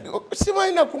bingi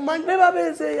sibalina kumanya ne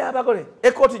babeezeeyo abagole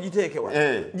ekooti giteekewa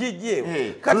gijjeewo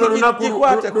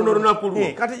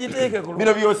kati giteeke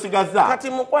bino byosigaza kati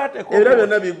mukwate era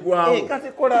byonna biggwawo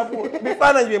kati kola bwoti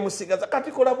bifaananyi bye musigaza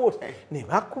kati kola bwoti ne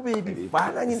bakuba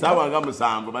ebifaananyi saawa nga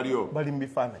 7 bali mu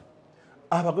bifaananyi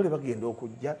abagole bagenda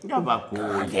okujja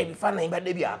ebifaananyi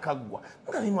badde byakaggwa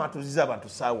nga nimwatuziza abantu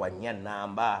ssaawa 4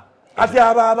 namba ati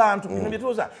aba abantu bino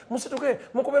byetuuza musituke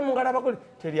mukube mu ngalo abagole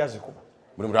teri azikuba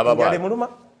njala emuluma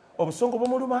obusungu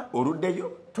bumuluma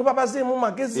oluddeyo tubabazeemu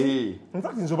magezi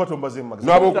nfakti nze oba tombazeemu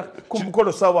magezi ku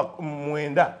mukolo ssaawa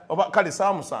 9 oba kale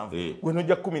ssaawa 7 gwe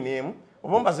nojja 11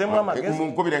 oba ombazeemu amagezi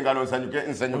nkubire engalo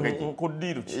nsanyuke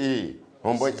nkuddiru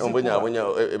ombonyabonya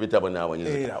ebitabo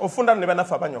nawonyeza ofunda ne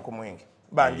banaffe abanywa ku mwenge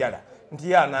banjala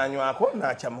nti ananywako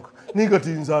n'akyamuka ningati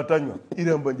nze atanywa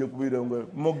era mbanje kubeera ngo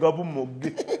mogabu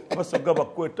mogge basoga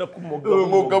bakweta ku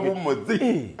mogabu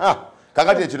mozi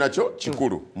kakati ekyo nakyo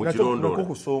kikulu mu kirondoola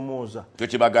okusoomooza kyo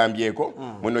kibagambyeko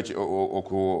muno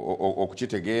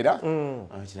okukitegeera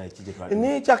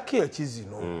n'ekyakka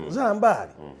ekizino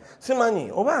zambaali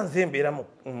simanyi oba nze mbeera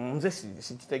nze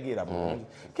sikitegeera bulungi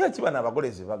kera kiba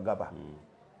n'abagole ze bagaba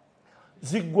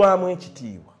ziggwamu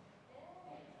ekitiibwa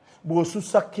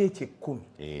bw'osussa keeki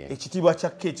 10 ekitiibwa kya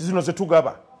keeki zino ze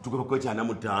tugaba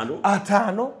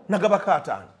ataano nagabako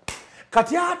ataano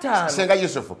kati ataano senga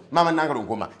Yusufu mama nangalo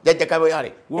nkoma jajja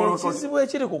kaboyale ekizibu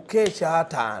ekiri ku keeki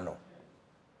ataano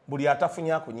buli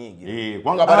atafunya kunyiigira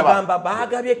kwanga bagamba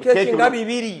baagabye keeki nga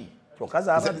 2 kyokka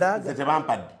zaabadde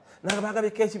tebampadde nagabagabye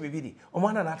keeki 2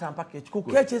 omwana n'atampa keeki ku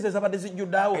keeki ezo ezabadde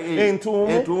zijjuddeawo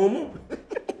entuumu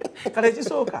kale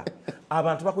ekisooka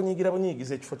abantu bakunyiigira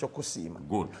bunyiigiza ekifo ky'okusiima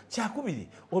kyakubiri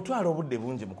otwala obudde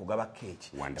bungi mu kugaba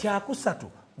keeki kyakusatu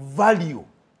value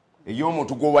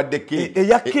ey'omuntu gw'owadde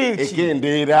eya keeki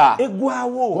ekendeera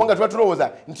eggwawo kubanga tuba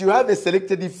tulowooza nti you have a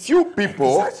selected few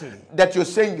people that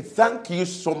you're saying thank you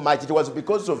so much, it was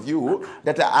because of you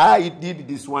that I did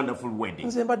this wonderful wedding.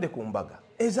 Nze mbadde ku mbaga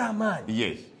ez'amaanyi.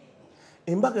 Yes.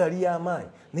 Embaga yali y'amaanyi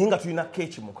naye nga tulina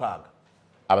keeki 6.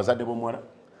 Abazadde b'omuwala,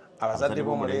 abazadde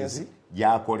b'omulenzi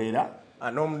gyakolera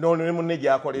ne munne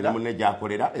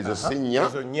gyakolera ezo sinnya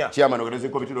chairman organize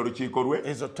committee olukiiko lwe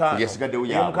ezo 5 yasigaddewo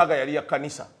yaabwe mukaaga yali ya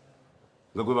kanisa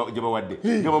gye bawadde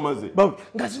nga bamaze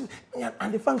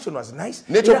and the function was nice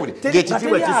nekyokuli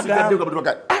ng'ekitiibwa kisigadde nga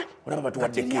batubaga olaba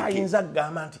batuwadde keeki ayinza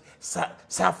agamba nti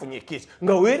saafunye keeki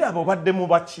nga weeraba obadde mu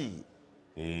baki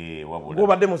wabula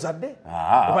obadde muzadde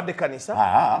obadde kanisa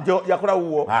yakola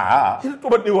wuwo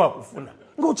tobadde wakufuna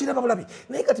ng'okiraba bulabi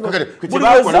naye kati buli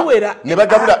weziwera ne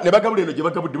bagabula eno gye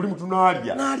bagabudde buli mutu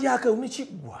n'alyako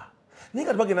nekiggwa naye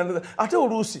kati bagenda ate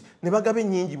oluusi ne bagaba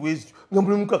ennyingi bwezityo nga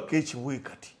buli muka keeki bwe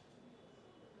kati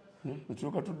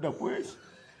ntuuka tudda kweki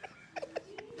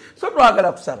so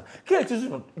twagala kusaba keeki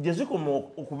zino gye zikoma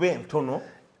okuba entono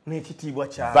n'ekitiibwa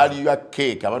kya value ya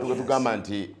cake abantu gwe tugamba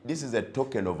nti this is a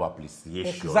token of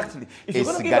appreciation. Exactly. If you're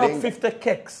going to give out 50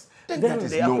 cakes then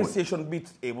the appreciation bit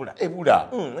ebula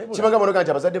kibagamba noga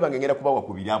nti abazadde bange ngenda kubawa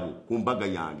ku birabo ku mbaga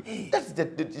yange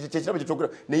kyekirabo kyetwogera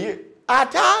naye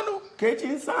 5 keeki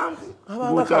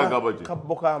 7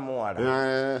 kabbo ka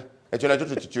muwala ekyo nakyo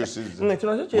tukikyusiza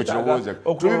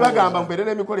tubibagamba mbeere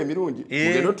n'emikolo emirungi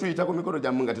mugenda otuyita ku mikolo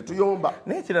gyammwe nga tetuyomba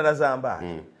naye ekirala zamba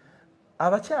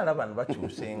abakyala bano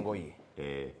bakyusa engoye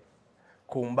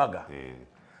ku mbaga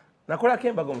nakolako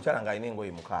embaga omukyala ng'alina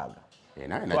engoye 6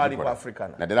 twali ku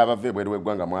africana naddala abava ebweru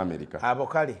w'eggwanga mu amerika abo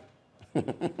kale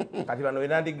kati bano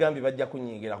wenandigambye bajja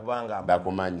kunyiigira kubanga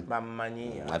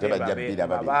bamumanyi ate bajja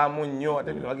bbiraba baamu nnyo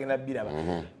ate bagenda bbiraba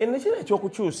nekiro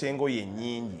ekyokukyusa engoye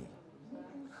ennyingi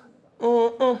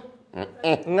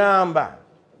ŋŋamba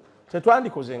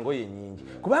tetwandikoze engoye ennyingi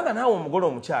kubanga naawe omugole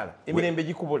omukyala emirembe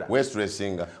gikubula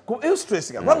westressinga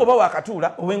kubanga oba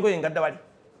wakatuula oba engoye ngadda wali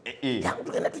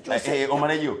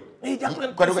omalayo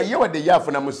katuga ye wadde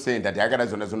yafunamu ssente ati ayagala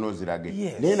zonna zonna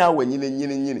ozirage naye naawe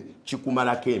nyini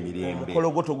kikumalako emirembe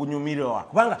omukologoto gunyumirwa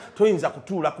kubanga toyinza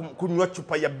kutuula kunywa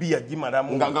cupa ya bbiya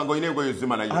gimalamu nga olina engoye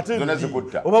zimalayo zonna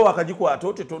zikutta oba wakagikwata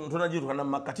ote tonagirukana mu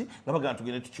makkati nga bagamba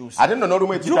tugende tukyusa ate nno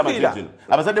n'olumu ekitama kino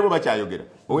abazadde bo bakyayogera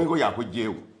owengoye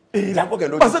akugjeewo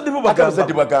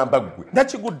bazadde bagamba gwe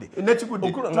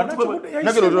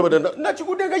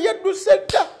nakigudde nga yadduse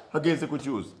dda agenze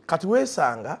kukyusa kati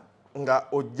weesanga nga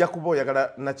ojja kuba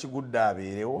oyagala nakigudde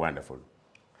abeerewo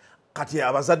kati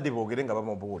abazadde boogere nga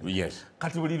bamubuulira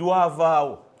kati buli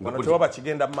lwavaawo bano tewaba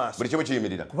kigenda mu maaso buli kimu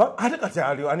kiyimirira ate kati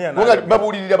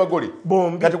babuulirira abagole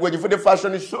kati gwe gifudde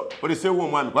fashion show oleseewo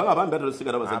omwami kubanga abambi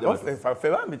atatosigala abazadde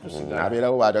bambi tusigala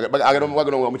abeerawo agenda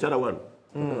omukyala wano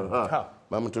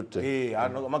bamututte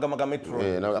magamaga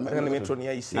metro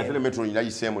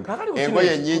niyayiseemu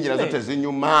engoye ennyingi nazo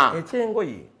tezinyuma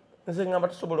ekyengoye nze ngamba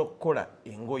tusobola okukola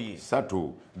engoye 3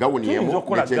 gawuni emu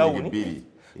n'ekyenjigi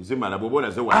 2 zimala bw'oba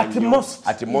olaze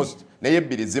at most naye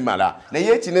 2 zimala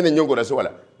naye ekinene nnyo ng'olaze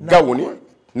wala gawuni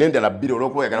n'endala 2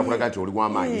 olw'okuba oyagala kulaga nti oli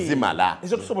w'amaanyi zimala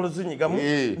ezo tusobola ozinyigamu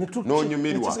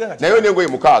n'onyumirwa naye n'engoye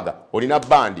 6 olina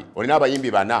bandi olina abayimbi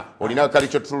 4 olina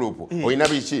kalicho tulupu olina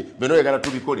biki byonna oyagala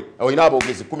tubikole olina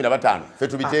aboogezi 15 ffe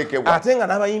tubiteekewa ate nga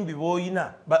n'abayimbi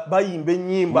b'olina bayimba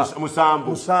ennyimba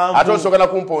 7 ate osooka na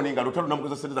kumponi nga lutalo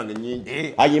namukoza sente zange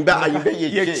nnyingi ayimbe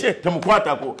yekye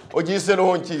temukwatako ogiyise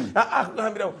lonki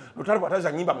lutalo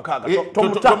bwataza nnyimba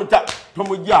 6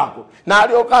 tomujjaako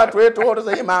n'alyoka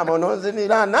atwetooloza ye maama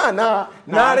ononzinira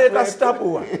n'aleeta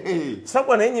Stabwa.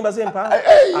 Stabwa naye ennyimba ze mpanvu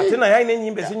ate naye alina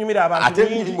ennyimba ezinyumira abantu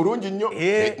nyingi. Mulungi nnyo.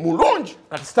 Mulungi.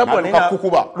 Kati Stabwa naye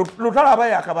Lutalo aba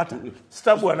yakabata.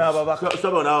 Stabwa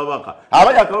n'ababaka.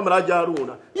 Aba yakabamala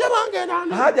Ajaruuna.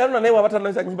 Yabangenda. Ajaruuna naye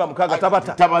wabatanaliza nnyimba mukaaga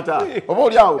tabata. Oba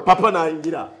oli awo papa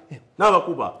n'ayingira.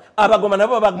 N'abakuba. Abagoma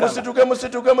nabo bagamba.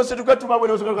 Musituke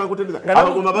tubabone osobola kutendereza.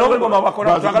 Abagoma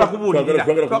bakola twagala kubuulira.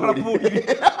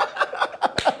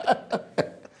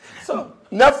 So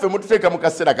naffe mututeeka mu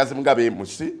kaseera kazimu nga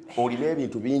beemusi olina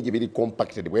ebintu bingi biri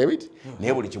compacted bwe biti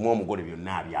naye buli kimu omugole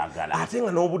byonna abyagala ate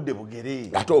nga n'obudde bugere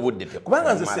ate obudde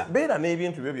kubanga nze beera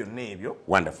n'ebintu byo byonna ebyo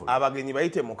abagenyi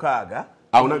bayite mukaaga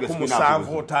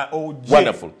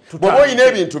wonderful bw'oba olina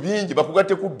ebintu bingi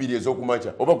bakugatte ku 2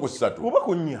 ez'okumakya oba ku 3 oba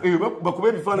ku 4 bakuba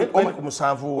ebifaananyi ku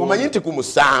 7 omanyi nti ku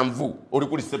 7 oli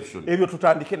ku reception ebyo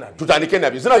tutandike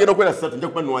nabyo zinagenda okwera 3 nja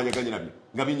kuba nowanyaganye nabyo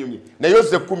nga binyumye naye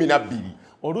ozze 12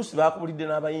 oluusi baakubulidde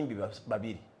n'abayimbi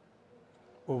 2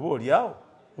 oba oli awo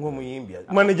ng'omuyimbi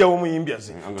maneja w'omuyimbi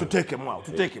aze tuteekemu awo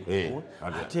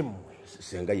ate mmwe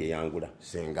senga yeyangula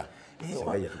senga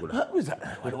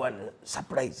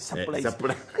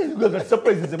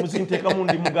surprise zemuzinteekamu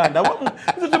ndi muganda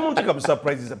zemunteeka mu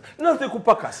surprise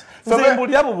natekupakasa nze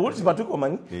mbuli abo buulizi Patriko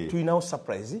omanyi tulinawo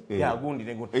surprise yagundi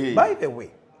negundi by the way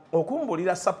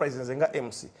okumbulira surprise nze nga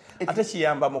MC ate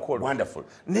kiyamba mukolo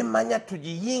nemanya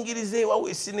tugiyingirize ewawo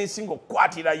esinesinga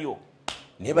okukwatirayo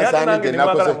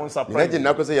ninaje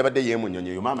nakoze yabadde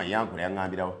yemunyonyo yo mama yankula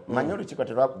yaŋambirawo manya olukiiko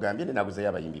terwakugambye nenaguzeyo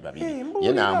abayimbi 2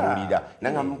 ye namuwulira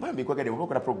nanga mpambi kwagade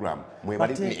obakola program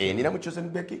mwebali nina mu chosen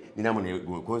beki nina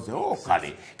munekoze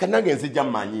kale kati nange nzijja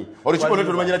mmanyi olukiiko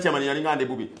lwetu lumanyira kyamanyi yalinga nde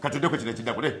bubi katuddeko kino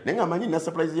kiddako nenga manyi na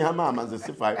surprise ya mama nze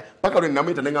sifayo paka lwe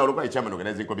namuyita nenga oluka ekyamano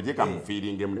organizing committee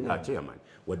kamufiiringe nenga chairman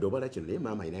wadde obala kino naye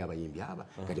mama ina abayimbi aba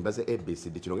kati mbaze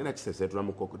ABCD kino ngenda kisesetula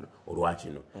mu kokodo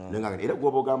olwakino nenga era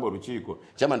gwoba ogamba olukiiko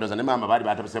chama ndoza ne mama bali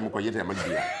batapese muko yete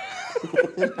amadia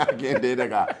agende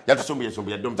daga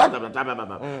yatusumbuye dom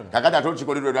kakati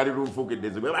atochikolirwe dali rumfukidde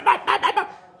zimwe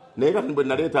nega mbwe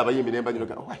naleta abayimbi nemba nyino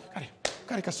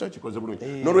kale kasochi koze bulungi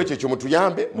nolweche cyo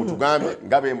mutuyambe mutugambe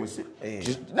ngabe musi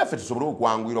naffe tusobole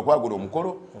okwangwira kwagula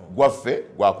omukolo gwaffe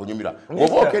gwakunyumira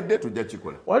obokedde tujja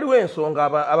kikola waliwo ensonga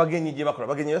abagenyi gye bakola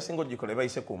abagenyi basinga ogikola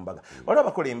bayise ku mbaga waliwo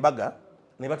bakola embaga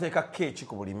ne bateeka keeki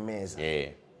ku buli mmeeza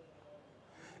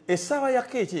essaawa ya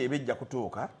keeki ebejja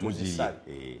kutuuka tuzisale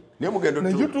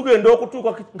naye tugenda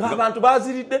okutuuka ng'abantu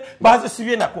baziridde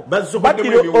bazisibye nako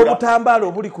baddire obutambaala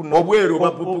obuli kuno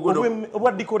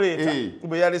obwa dikoreeta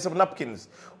bwe yaleese napkins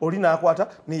oli n'akwata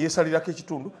neyeesalirako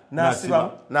ekitundu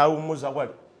n'asibamu n'awummuza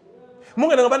wali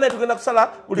mugenda nga bannaye tugenda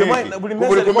kusala buli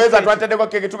meeza twateddeko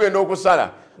keeki tugenda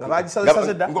okusala nga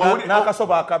bagisazesaze dda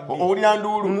n'akasoba akabbi owulira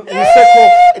nduulu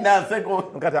nseko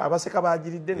nkati abaseka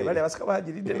bagiridde ne bali abaseka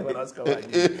bagiridde ne bali abaseka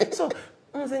bagiridde so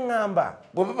nze ŋŋamba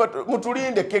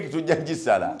mutulinde keeki tujja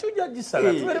gisala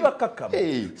tubeere bakkakkamu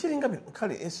kiringa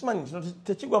kale esimanyi kino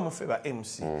tekigwa muffe ba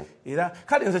MC era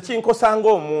kale nze kinkosanga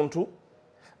omuntu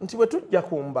nti bwe tujja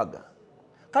ku mbaga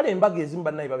kale embaga ezimu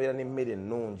bannaye babeera n'emmere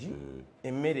ennungi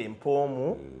emmere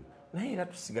empoomu naye era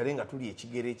tusigale nga tuli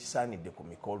ekigere ekisaanidde ku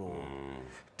mikolo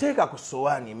teeka ku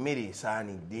sowaani emmere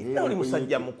esaanidde oli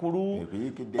musajja mukulu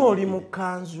oli mu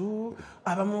kkanzu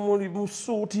abamu muli mu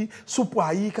suuti supu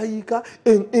ayiikayiika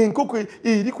enkoko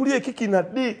eri kuli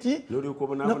ekikinadde eki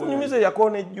nakunyumiza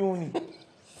eyakoona ejjuuni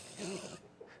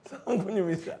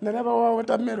nkunyumiza nalaba wa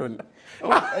watermelon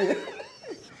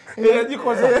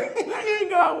yagikoze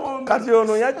kati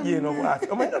ono yajja eno bwati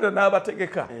omanyira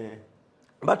n'abategeka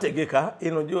bategeka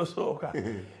eno gyosooka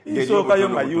isookayo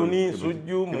mayuni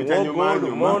nsujju muwogo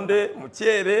lumonde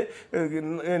muceere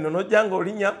eno nojja nga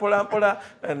olinya mpolampola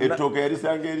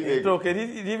ettooke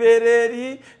libeera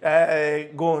eri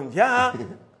gonja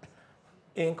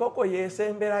enkoko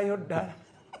yeesemberayo ddala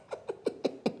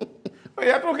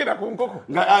yatuukira ku nkoko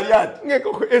nga ali ati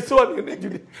ng'enkoko esowaani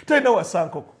nejuli talina wassa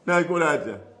nkoko nakola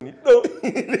atya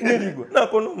nerigo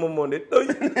nakona omumonde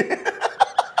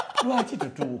lwaki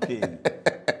tutuuka eri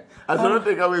asobola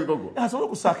oteekawo enkoko asobola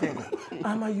okusaako enkoko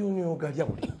amayuni ogalya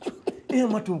bulijjo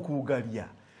amatuuka ogalya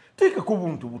teekako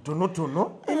buntu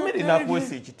butonotono emmere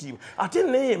nakuweesa ekitiibwa ate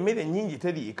naye emmere nyingi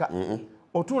teriika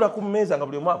otuula ku mmeeza nga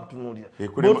buli omu akutunuulira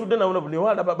bwotudde nawona buli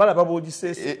balaba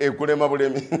boogiseese ekulema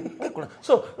bulemi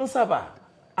so nsaba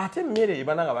ate emmere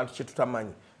ebananga abantu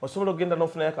kyetutamanyi osobola okgenda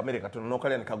n'ofunayo akamere katono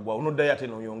n'okalya ne kaggwawo n'oddayo ate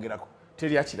n'oyongerako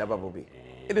teri akiraba bubi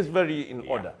it is very in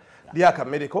order lya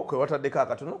akamereko kwe wataddeko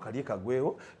akatono kalye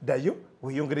kagwewo ddayo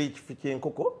weeyongereyo ekifi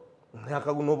ky'enkoko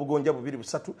n'obugonja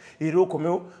 2-3 era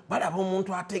okomewo balaba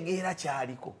omuntu ategeera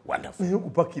kyaliko naye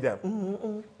okupakira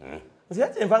nze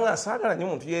ate nva nga saagala nnyo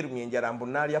omuntu yeerumya enjala mbu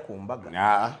naalya ku mbaga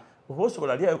oba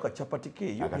osobola lyayo kacapati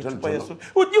keeyo necupa yaso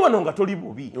ojji wano nga toli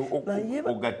bubi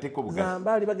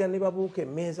zambaali bagenda ne babuuka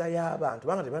emmeeza y'abantu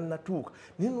banga tebannatuuka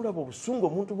naye nolaba obusungu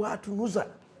omuntu bwatunuza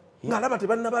ng'alaba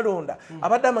tebannabalonda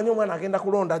abadde amanyi omwana agenda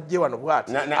kulonda ajje wano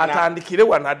bw'ati atandikire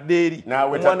wano adde eri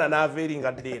omwana n'ava eri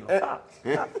nga dde eno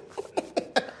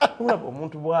olaba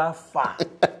omuntu bwafa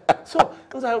so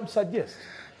nze suggest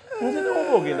nze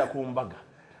newoba ogenda ku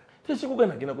mbaga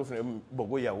tekikugenda genda kufuna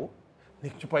bogoyawo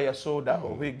necupa ya soda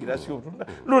oba egirasi obutunda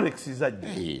Rolex zajja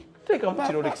teeka mu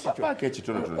kirolex kyo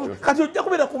kati ojja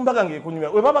kubeera ku mbaga ng'ekunyumya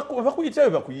webakuyitira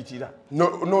webakuyitira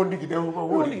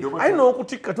aye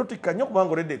n'okutikka totikka nnyo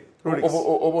kubanga oledde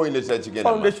oba oyineza kigenda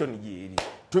foundation gyeri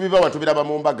tubibawa tubiraba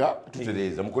mu mbaga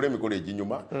tutereeza mukole emikolo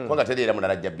eginyuma kubanga tereera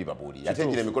mulala ajja bibabuulira ate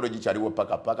gira emikolo gikyaliwo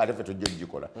paka ate ffe tujja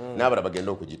ogikola n'abalala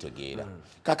bagenda okugitegeera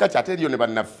kakati ate eriyo ne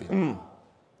bannaffe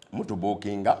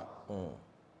mutubuukinga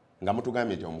nga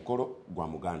mutugambye nti omukolo gwa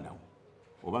mugandawo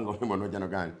oba nga olimba nojja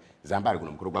nogambye zambaali guno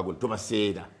omukolo gwaguno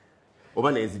tobaseera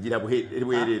oba nenzigira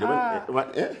bwereere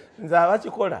nze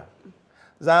abakikola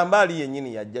zambaali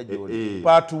yennyini yajja gyoli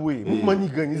paatuwe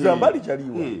mumanyiganyi zambaali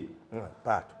kyaliwa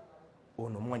paatu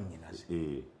ono mwannyinaze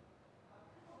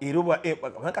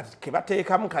era kati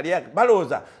kebateekamu kalya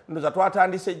balowooza ndoza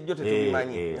twatandise jjo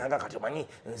tetubimanyi nga kati omanyi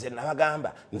nze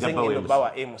nabagamba nze ngendo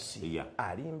bawa mc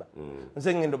alimba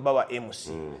nze ngendo bawa mc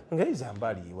ngayi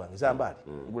zambaali iwange zambaali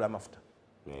gula amafuta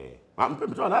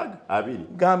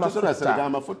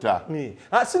gamafuta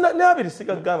ne abiri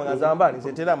sigagamba nga zambaali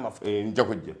nze ntera amafuta nja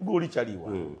kujja guli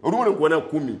kyaliwa oluwole nkuwana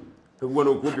 10 tekuwana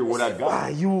okumpi wolaga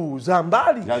ayu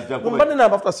zambaali mbadde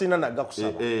n'amafuta sirina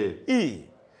nagakusaba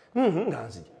nga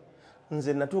nzija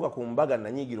nze natuuka ku mbaga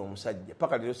nanyigira omusajja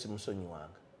paka leero simusonyi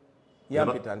wange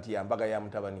yampita nti yambaga ya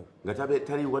mutabani we nga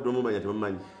taliwadde omumanya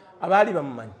tebamumanyi abaali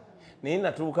bamumanyi naye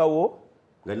natuukawo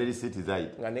nga ne risiiti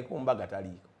zaayita nga ne ku mbaga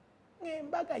taliiko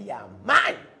ng'embaga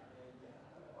yamaanyi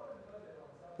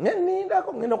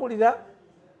nenindako ngenda okulira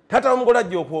taata omugola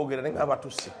ajja okwogera naye nga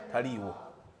batusse taliiwo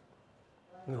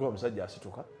nikuba omusajja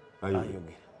asituka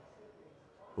ayogera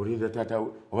olinda taata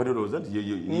obadde olowooza nti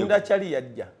ninda kyali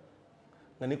yajja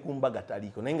nga ne ku mbaga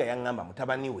taliiko naye nga yaŋŋamba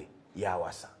mutabani we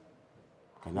yawasa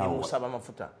nemusaba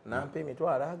amafuta nampa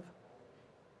emitwalo aga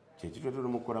kyekitwetera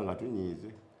mukukola nga tunyiize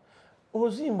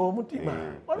ozimba omutima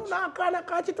waliwo n'akaana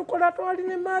kakitukola twali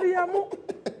ne mariyamu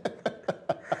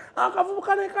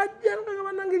akavubuka ne kajja nga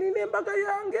banange nina embaga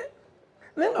yange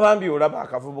naye nga bambi olaba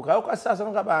akavubuka okasaasa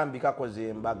nga bambi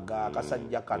kakoze embaga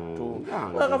akasajja kato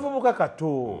akavubuka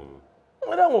kato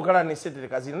era ngaokala nesetere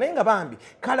kazina naye nga bambi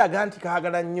kalaga nti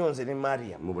kaagala nnyo nze ne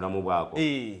mariyamu mu bulamu bwako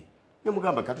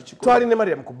nemugamba twali ne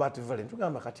mariyamu ku bat valley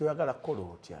tugamba kati oyagala kukola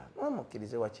otya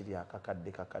nomukkirize wakiri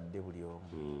kakadde buli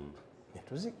omu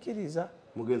netuzikkiriza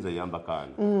mugenza yamba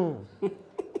kaana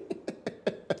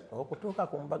okutuuka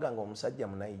ku mbaga ngaomusajja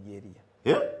mu Nigeria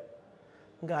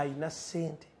ng'alina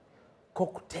ssente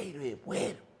kokutairo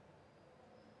ebweru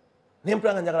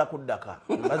nempula nga njagala kuddaka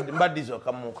mbaddiza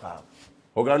okamukaabo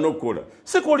ogala n'okukola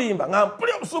sikulimba nga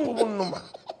mpuli obusungu bunnuma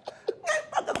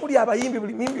ngaembaga kuli abayimbi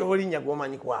buli mimbi olinnya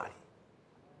gwomanyi kwali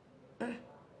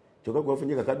kyokka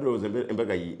gwafunye kakadde olowooza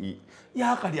embaga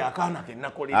yakali akaana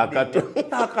kenakoledde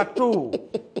akato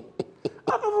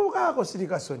akavubuka ako siri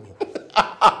kasonyi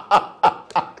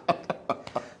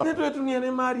netwetunia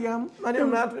ne mariyamu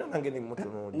nange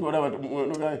nimutunuulira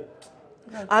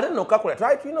ate nokakola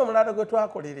twali tulina omulala gwe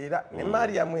twakolerera ne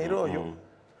mariyamu era oyo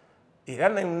era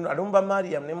alumba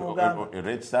mariyamu nemugamba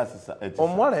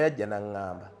omuwala yajja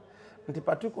naŋŋamba nti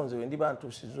Patriko nze wendiba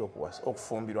ntuusizza okuwasa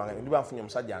okufumbirwa nga ndiba nfunye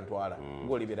omusajja antwala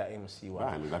ng'olibera mc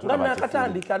wange nga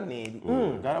nakatandika neeri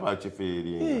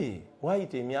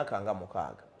wayita emyaka nga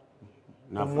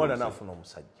 6 omuwala nafuna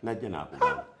omusajja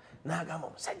n'agamba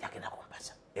omusajja agenda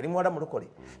kumpasa yali muwala mulokole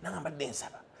nagamba dde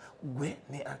nsaba gwe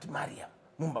ne anti mariyamu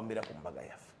mumba mbeera ku mbaga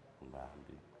yaffe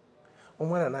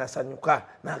omwana nasanyuka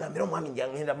nagambira omwami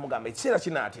njagenda mugamba ekiseera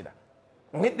kinaatera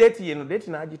deeti yeno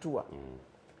deeti n'agituwa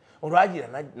olwagira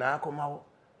n'akomawo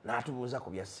n'atubuuza ku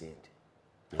bya ssente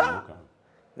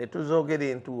ne tuzoogera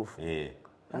entuufu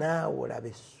naawe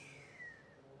olabe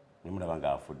nemulaba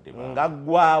ng'afudde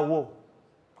ngaggwawo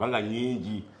kubanga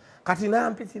nnyingi kati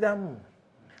nampitiramu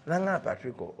nangamba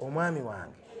Patriko omwami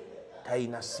wange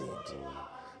talina ssente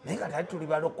naye kati ati tuli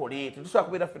balokole tetusobola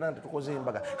kubeera ffenna tetukoze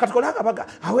embaga katukole akabaga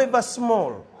however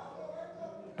small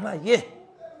naye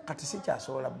kati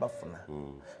sikyasobola bafuna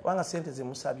kubanga sente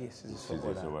zemusabye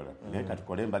sizisobola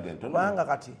kubanga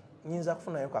kati nyinza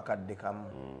kufunayo kakadde kamu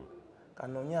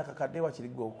kanoonya akakadde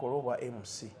wakirigwe okukola obwa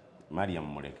mc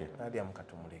mariyamu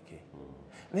katumuleke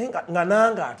naye nga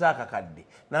nange ate akakadde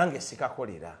nange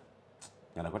sikakolera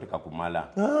Anakwateka kumala.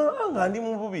 Nga ndi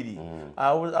mu bubiri.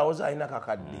 Awoza alina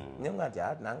kakadde. Naye nga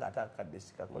ati nange ate akakadde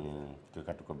sikakolera.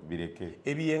 Tukatubireke.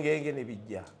 Ebiyengenge ne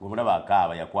bijja. Gomulaba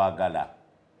akaaba yakwagala.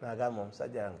 N'agamba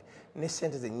omusajja wange ne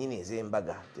ssente zennyini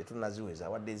ez'embaga tetunnaziweza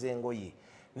wadde ez'engoye.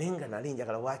 Naye nga nali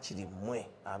njagala waakiri mmwe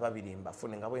ababiri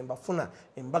mbafune nga bwe mbafuna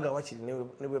embaga waakiri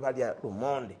ne bwe balya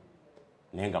lumonde.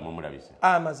 Naye nga mumulabise.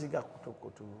 Amaziga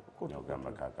kutukutu.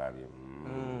 Ogamba kakabye.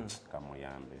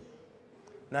 Kamuyambe.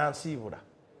 Nansiibula.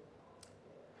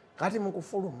 Kati mu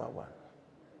kufuluma wano.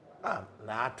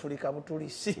 N'atulika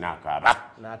butulisi. N'akaaba.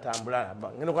 N'atambula.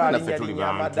 Ngeno kwa alinya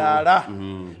amadaala.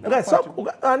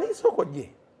 Ani soko gye.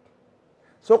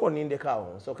 Soko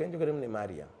nindekaawo. Soko enjogeremu ne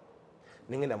Mariam.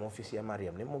 Ningenda mu ofisi ya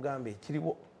Mariam ne mugamba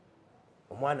ekiriwo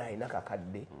omwana alina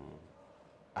kakadde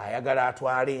ayagala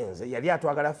atwale nze yali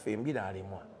atwagala ffe embira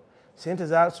alimwa sente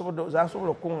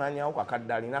zasobola okukuŋŋaanyawo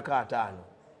kakadde alinako 5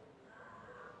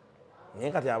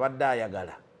 naye kati abadde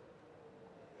ayagala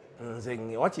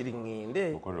nze wakiri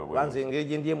ŋŋende banze engeri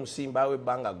gye ndi emusimbaawo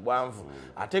ebbanga ggwanvu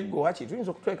ate gwe wakiri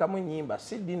tuyinza okutwekamu ennyimba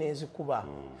siddi n'ezikuba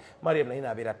Mariam naye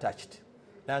n'abeera touched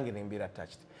nange nembeera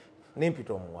touched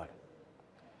nempita omuwala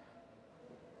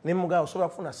Nemuga osobola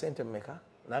kufuna sente mmeka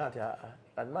nakati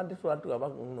admande tuwa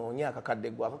noonya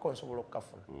akakadde gwa akako nsobola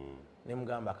okukafuna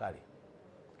nemugamba kale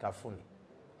kafuni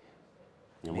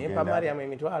nempa Mariam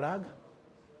emitwalo aga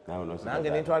nange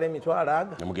nentwala emitwalo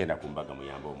aga nemugenda ku mbaga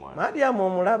muyamba omwana Mariam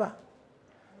omulaba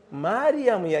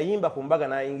Mariam yayimba ku mbaga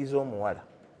n'ayingiza omuwala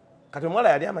kati omuwala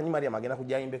yali amanyi Mariam agenda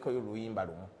kujja ayimbeko y'oluyimba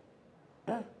lumu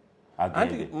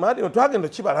anti Mariam twagenda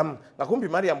okibalamu nga kumpi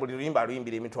Mariam buli luyimba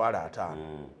aluyimbira emitwalo 5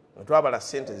 twabala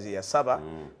sente ze yasaba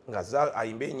nga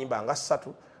ayimbe enyimba nga 3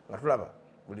 nga tulaba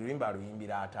buli luyimba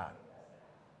aluyimbira 5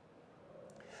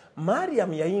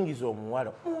 Mariam yayingiza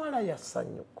omuwala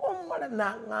yasanyuka omuwala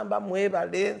n'aŋŋamba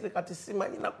mwebalenze kati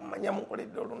simanyi nakumanya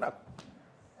mukoledde olunaku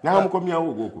n'amukomyawo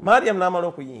ogwoku Mariam n'amala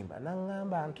okuyimba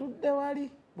n'aŋŋamba ntudde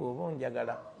wali bw'oba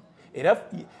onjagala era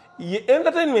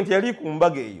entertainment yali ku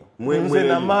mbaga eyo nze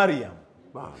na Mariam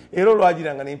era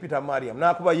olwagiranga nempita Mariam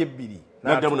n'akubayo 2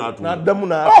 n'addamu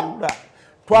n'atuula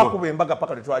twakuba embaga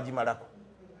paka tetwagimalako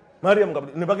Mariam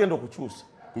ne bagenda okukyusa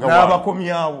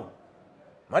n'abakomyawo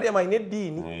Mariam alina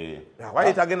eddiini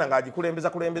awaye tagenda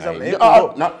ng'agikulembeza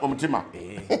omutima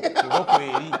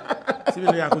eri si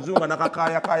bino yakuzunga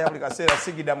nakakaayakaaya buli kaseera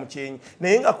sigida mu kyenyi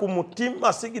naye nga ku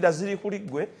mutima sigida ziri kuli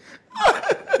ggwe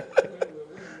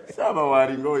saaba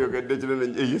walinga oyogedde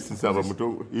kinene yesu saaba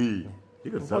muto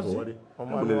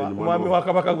omwami wa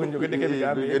kabaka gwe njogeddeko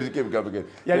ebigambo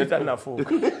yali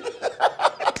tannafuuka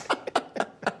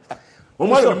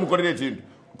omwana nemukolera ekintu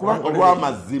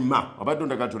olw'amazima obadde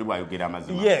ondaga tuli bwayogera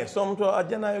amazima yes omuntu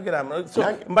ajja n'ayogera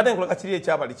mbadde nkola kiri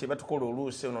ekyabali kye batukola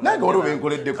oluusi nange waliwo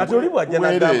benkoledde kati oli bwajja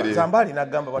n'agamba Zambaali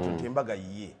n'agamba batu nti embaga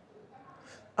yiye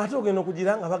ate ogenda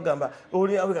okugira nga bagamba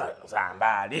oli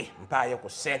Zambaali mpaayo ku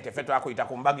ssente ffe twakuyita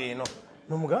ku mbaga eno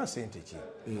n'omugamba ssente ki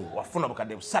wafuna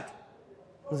bukadde 3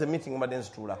 nze meeting mbadde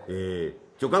nzituulako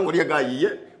kyokka ngaoli agayiye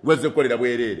wezze kukolera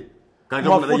bwereere kati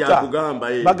omunala yakugamba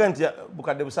baga nti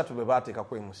bukadde 3 bwe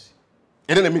baateekako emusi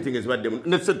era ne meeting ezibaddemu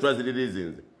nese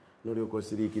twaziririzinze nolyoka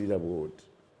osiriikirira bwoti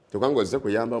kyokka ngaozze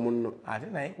kuyamba munno ate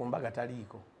naye ku mbaga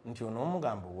taliiko nti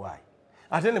onoomugamba owaayi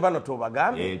ate ne bano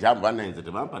tobagambye nti abo bannayinza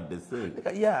tebampadde ssente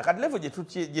kati levo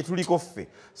gye tuliko ffe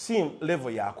si levo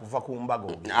yakuva ku mbaga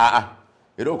oge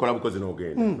era okola bukozi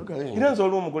n'ogenda era nze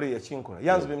oliwo omugole yakinkola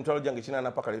yanziba emitwalo gyange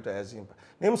 8 paka leeta yazimpa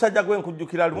naye musajja gwe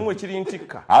nkujjukira lumu ekiri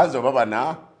ntikka aze oba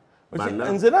bana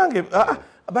nze nange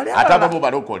ate abamu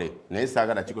balokole naye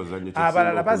saagala kikoza nnyo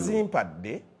abalala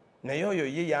bazimpadde naye oyo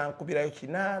ye yankubirayo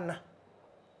 8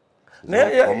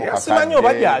 naye yasimanyi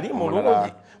oba gyali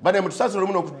mulungi bane mutusasula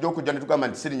lumu okujja netugamba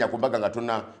nti sirinya ku mbaga nga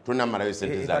tunamalayo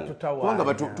sente zange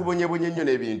kubanga tubonyebonye nnyo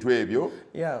n'ebintu ebyo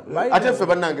ate ffe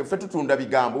bannange ffe tutunda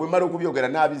bigambo wemala okubyogera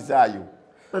n'abizaayo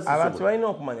abantu balina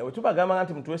okumanya bwe tubagamba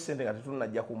nti mutuwe sente nga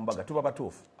tetunajja ku mbaga tuba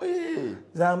batuufu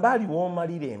Zambaali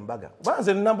w'omalira embaga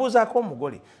banze nambuuzaako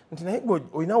omugole nti naye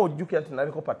olinawo ojjukira nti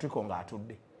naliko Patriko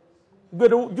ng'atudde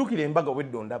gwe ojjukira embaga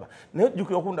obwedde ondaba naye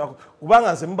ojjukira okundaba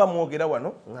kubanga nze muba mwogera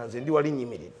wano nga nze ndi wali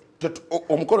nyimiridde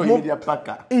omukolo yimirira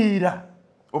paka era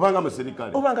obanga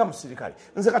musirikale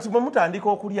nze kati bwe mutandika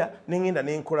okulya nengenda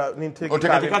nenkola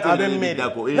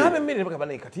n'abemmere bagamba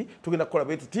naye kati tugenda kukola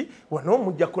bwe tuti wano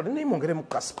mujja kukola naye mwongere mu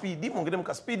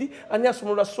kaspiidi ani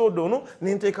asumulula soda ono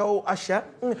nenteekawo asha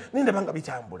nendaba nga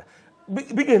bitambula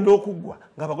bigenda okuggwa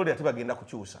ng'abagole ate bagenda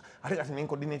kukyusa ate kati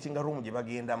nenkodinetinga ruumu gye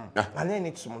bagendamu ani alina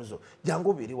ekisumuluzo jangu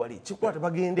obeeri wali kikuba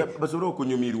tebagende basobole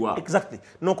okunyumirwa exactly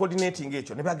n'okodinetinga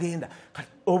ekyo ne bagenda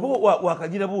oba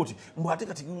wakagira buuti mbw ate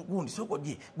kati gundi soko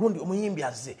gye gundi omuyimbi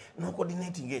azze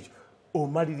n'okodinetinga ekyo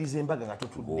omaliriza embaga nga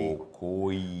totudde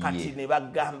kati ne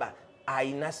bagamba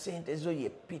ayina sente zo ye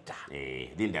Peter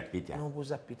Linda Peter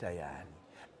n'obuuza Peter yaani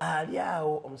ali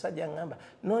awo omusajja ngamba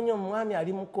noonya omwami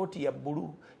ali mu kooti ya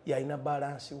bbulu yalina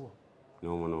balansi wo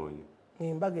n'omunoonya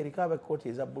embaga eriko abakooti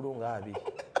eza bbulu nga abiri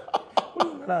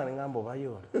nalanga ngamba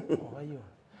obayoona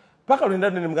paka lwenda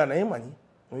nemugana naye manyi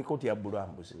mu kooti ya bbulu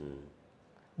ambuze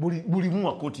buli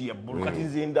muwa kooti ya bbulu kati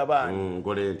nze ndabaani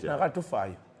nakati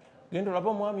tufaayo genda olaba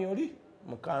omwami oli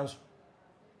mu kanzu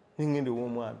ningende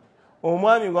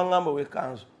omwami gwangamba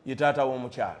w'ekanzu ye taata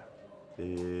w'omukyala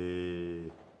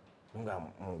nga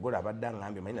mugole abadde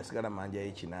angambye manyi nasigala manja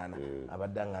y'ekinaana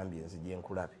abadde angambye nzije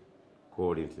nkulabe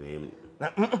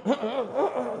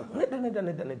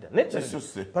nedda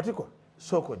Patriko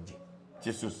sooka ojje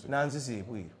nanziza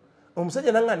ebweru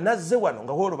omusajja nanga nazze wano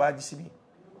nga woolo bagisibye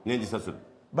nengisasula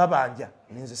babanja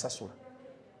nenzisasula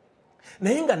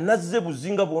naye nga nazze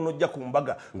buzinga bw'onojja ku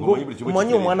mbaga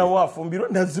omanyi omwana waafumbirwa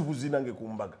nazze buzi nange ku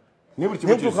mbaga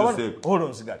olwo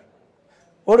nzigale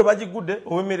olwo bagigudde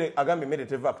ow'emmere agamba emmere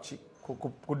teva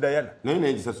ku Dayana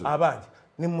abanja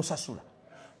nemusasula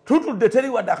tutudde teri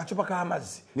wadde akacupa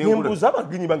k'amazzi nembuuza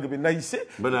abagenyi bange benayise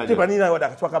tebanina wadde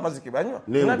akacupa k'amazzi kebanywa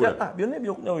byonna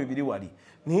ebyokunywa bibiri wali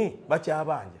naye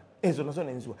bakyabanja ezo nazo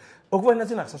nenziwa okuva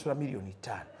naze nakasasula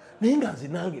 $5,000,000 naye nga nze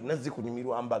nange nazze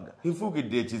kunyumirwa mbaga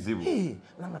nfuukidde ekizibu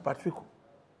nanga Patriko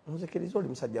nzekeriza oli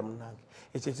musajja munnange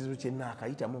ekyo ekizibu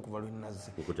kyennaakayitamu okuva lwe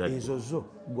nazze ezo zo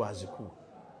gwazikuwa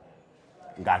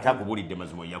ng'ate akubulidde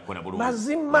mazima oyakola bulungi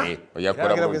mazima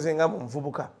oyageragezenga nga mu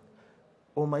nvubuka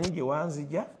omanyi gye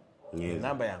wanzija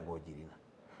enamba yange ogirina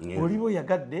oliba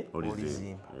oyagadde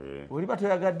olizimba oliba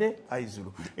toyagadde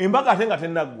aizulu embaga ate nga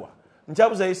tenaggwa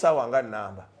nkyabuzayo essaawa nga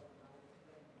nnamba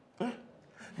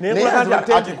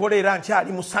ate agikola era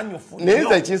nkyali musanyufu naye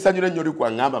nze ekinsanyula ennyo oli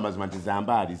kwaŋŋamba amazima nti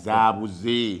zambaali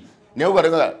zaabuze naye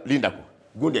ugatega lindako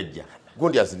gundi ajja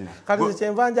gundi azirina kati ze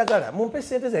kyenva njagala mumpe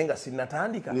sente zaye nga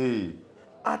sinnatandika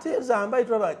ate zambaali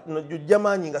tulaba nojjojja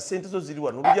maanyi nga sente zo ziri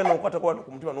wano olujja n'okwatako wano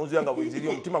ku mutima n'ozira nga bweziri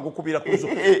omutima gukubira kuzo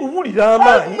obulira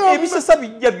amaanyi ebisesa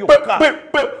bijja byokka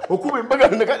okuba embaga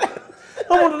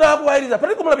omuntu n'akuwayiriza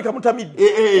Patriko mulabika mutamidde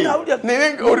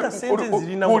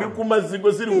oli ku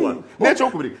mazigo ziri wano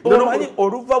nekyokubiri omanyi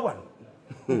oluva wano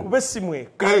kuba essimu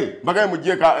eka mbagaye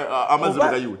mugyeko amazzi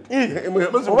bagayiwe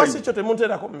oba si kyo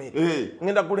temunteerako mmere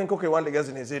ngenda kugula enkoko ewandega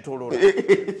zino ezeetooloola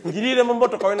njiriire mu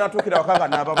mmotoka we naatuukira waka nga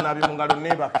naabye mu ngalo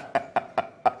neebaka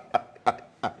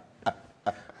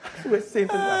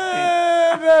sente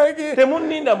zaffe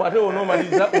temunnindamu ate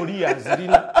onoomaliriza oli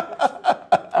yazirina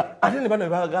ate ne bano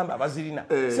bagamba abazirina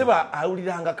seba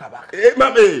awuliranga kabaka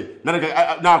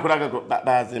nakulagako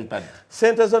bazimpadde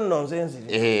sente zo nno nze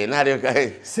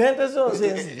nziri sente zo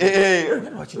nze nziri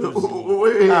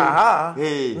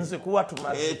nze kuwa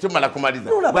tumaze tumala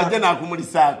kumaliza bwajja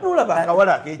nakumulisaako nolaba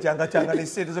akawala akekyangacanga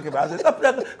nesente zo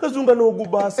kazunga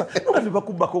n'ogubaasa nga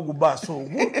tebakubako ogubaasa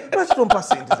ogwo lwaki tompa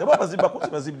sente ze babazimbako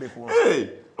zibazibbe ku nsi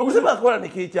okuzimba akawala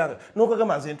nekekyanga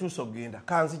nokagamba nze ntuusa okugenda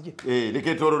kanzije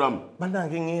neketololamu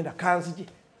bannange ngenda kanzije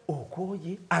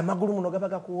okooye amagulu muno gaba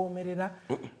gakuwoomerera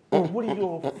obuliri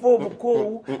ofa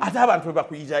obukoowu ate abantu bwe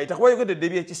bakuyitayita kuba yogedde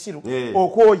ebyekisiru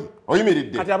okooye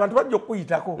oyimiridde kati abantu bajja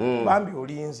okukuyitako bambi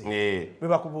olinze bwe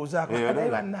bakubuuzaako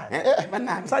naye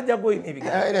bannange musajja gwoyina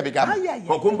ebigambo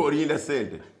okumba olinda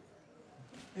sente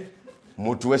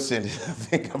mutuwe sente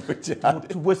zaffe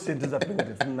mutuwe sente zaffe nga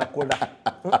tetunakola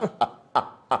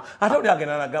ate oli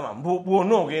agenda nagamba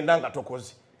bwona ogenda nga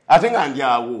tokoze ate nga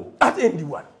ndyawo ate ndi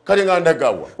wano kale nga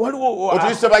ndagawa waliwo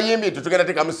otuyise bayimbi tutugenda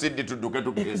tekamu siddi tudduke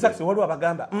exactly waliwo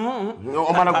abagamba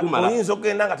omala gumala oyinza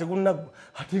okugenda nga tegunaggwa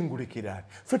ate ngulekeraani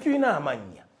ffe tulina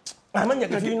amanya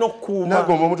getulina okukuuma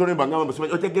nagomba omuntu olimba ngamba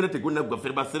okyagenda tegunaggwa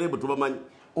ffe baserebu tubamanyi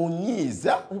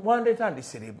onyiiza wandeeta ndi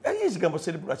serebu aye ekigambo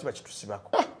serebu lwaki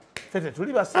bakitusibako fete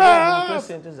tuli baserebu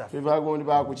sente zaffe bagondi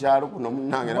bakukyalo kuno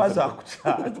munange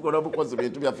tukola bukozi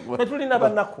bintu byaffe tulina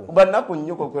bannaku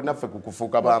nnyo koko naffe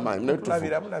kukufuuka b'amaanyi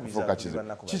tufuuka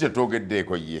kiki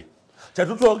twogeddeeko ye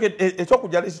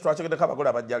ekyokujja leesi twakyogeddeko abagole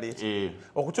abajja leesi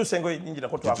okukyusa engoye nyingi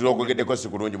nako twogeddeko si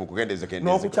kulungi mu kugendeza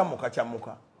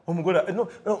n'okukyamuka omugole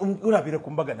abire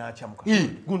ku mbaga n'akyamuka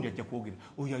gundi ajja kwogera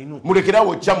oyo alina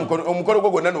mulekerawo okyamuka omukolo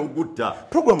gwo gwonna n'ogutta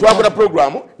twakola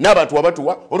programu n'abantu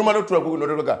wabatuwa olumala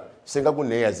otulaga senga gu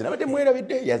neyazira abadde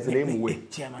mwerabidde yazira emuwe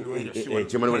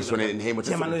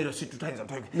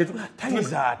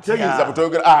tayinza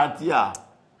butayogera atya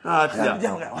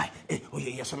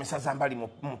yasomesa zambali mu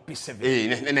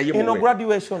P7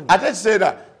 graduation ate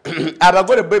ekiseera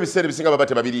abagole bo ebiseera ebisinga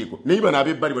babate babiriiko naye bano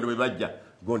abebbali bano bwe bajja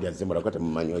gondi azemula kwate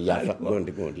mumanyi oyafa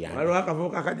gondi waliwo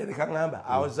akavubuka akajja ne kaŋŋamba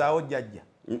awozaawo jjajja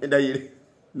ndayire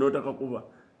n'otaka kuba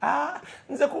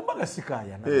nze kumbaga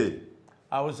sikaya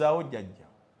awozaawo jjajja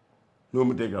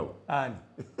n'omutegawo ani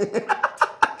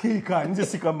kiika nze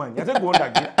sikamanya ate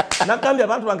gondagira nagambye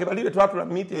abantu bange bali be twatula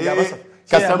meeting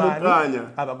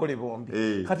Kasamukanya abagole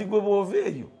bombi kati gwe bwova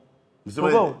eyo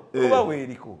oba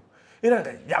weeriko era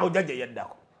nga yawo jjajja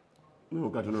yaddako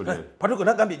Patriko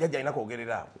nagambye jjajja alina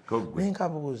kwogerera awo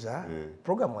nenkabuuza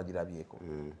programu wagirabyeko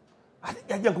ate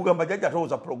jjajja nkugamba jjajja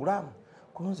atowooza programu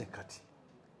kunze kati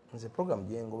nze programu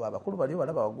gyengoba abakulu baliyo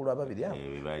balaba waggulu ababiri abo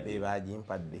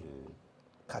bebagimpadde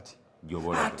kati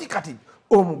ati kati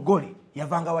omugole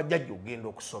yavanga wa jjajja okugenda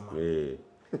okusoma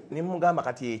nimugamba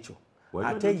kati ekyo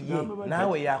ate ye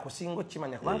naawe yakusinga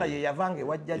okimanya kubanga ye yavanga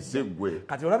ewa jjajja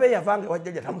kati olaba eyavanga ewa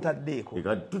jjajja tamutaddeeko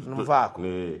nmuvaako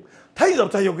tayinza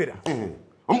butayogera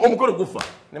omukolo gufa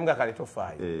nemuga kale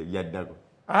tofaayo yaddako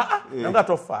nemuga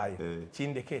tofaayo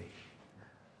kindekere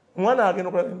omwana agenda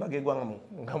okulaba embaga egwanga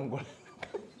nga mugole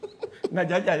na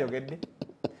jjajja ayogedde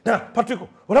Patriko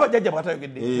olaba jjajja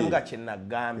bw'atayogedde nemuga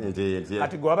kyenagambye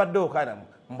kati gwe wabadde okaana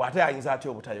mbw ate ayinza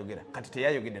atya obutayogera kati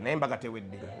teyayogedde naye embaga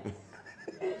tewedde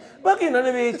bagenda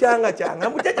ne beekyanga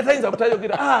mujjajja tayinza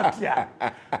butayogera atya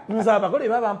nze abagole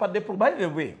baba bampadde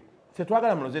bwe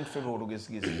tetwagala muloze ntufebe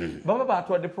olugezigezi baba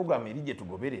batwadde programu eri gye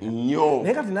tugoberera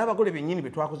naye kati n'abagole bennyini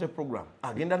betwakoze programu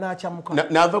agenda n'akyamuka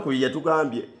nava ku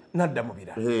yatugambye nadda mu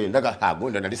birala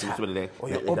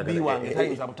oyo obi wange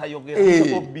tayinza butayogera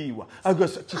obiwa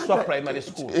kiswa primary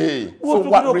school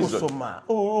okusoma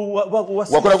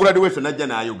wakola graduation najja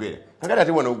n'ayogera kakati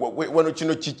ate wano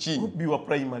kino kiki obi wa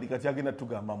primary kati agenda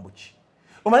tugamba mbuki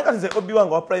omanyi kati nze obi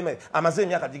wange wa primary amaze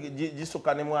emyaka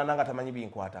gisukka ne mwana nga tamanyi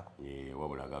binkwatako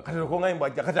kati okongayo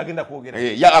mbwajja kati agenda kwogera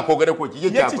akogereko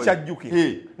yekikyajjukira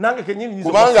nange kenyini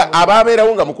kubanga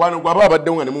ababeerawo nga mukwano gwe aba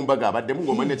abaddewo nga ne mumbaga abaddemu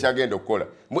ng'omanye kyagenda okukola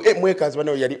mwekazi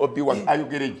banayo yali obi wange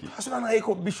ayogere ki asula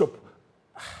nayeko bishop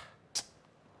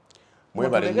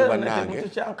mwebale nnyo bannange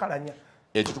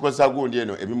ekyo tukozesa gundi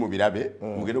eno ebimu birabe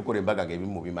mugende okukola embaga nga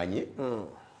ebimu bimanye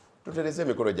tutereze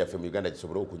emikolo gyaffe mu Uganda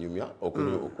gisobole okunyumya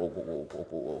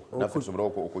naffe tusobole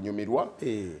okunyumirwa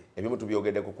ebimu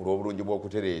tubyogeddeko ku lw'obulungi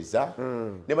bw'okutereeza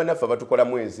ne bannaffe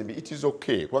abatukolamu ensimbi it is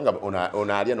okay kubanga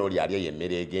ono alya n'oli alya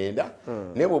yemmere egenda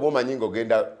naye bw'oba omanyi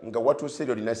ng'ogenda nga watuuse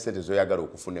eri olina ssente z'oyagala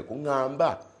okufuna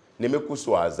kuŋŋamba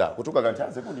nemekuswaza kutukaga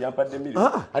nti sekundi yampadde mmiri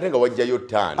ate nga wajjayo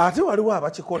 5 ate waliwo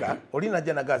abakikola oli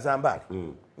najja nagazambaali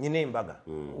nyina embaga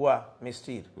wa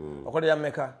mistiri okolera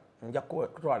mmeka nja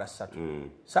kutwala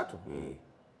 3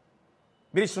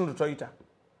 biri kitundu toyita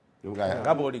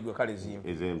nga booli gwe kale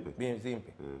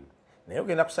zimpe naye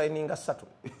ogenda kusayininga 3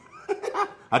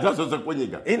 ate asoose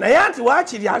kunyiga naye anti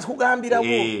waakiri akugambirawo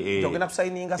nti ogenda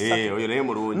kusayininga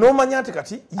 3 n'omanya nti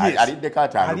kati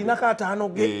alinako 5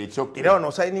 ge era wano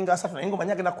osayininga 3 naye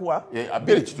ng'omanya agenda kuwa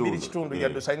 2 kitundu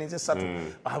yadde osayininze 3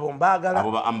 abo mbaagala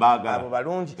abo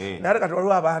balungi naye ate kati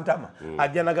waliwo abantama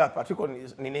ajja naga Patriko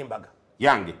nina embaga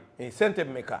yange sente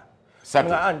mmeka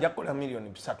nga nja kukola milioni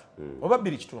 3 oba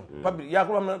 2 kitundu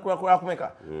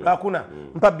yakumeka lwakuna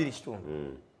mpa 2 kitundu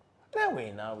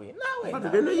nawe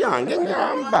bino yange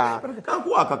ngamba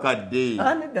kankuwa akakadde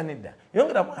nedda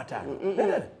yongeramu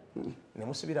 5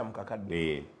 nemusibira mu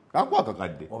kakadde kankuwa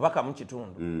akakadde oba kamu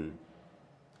kitundu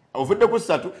ovudde ku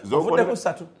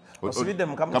 3 osibidde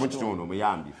mu kamu kitundu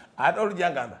omuyambi ate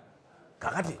olujagamba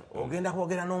kakati ogenda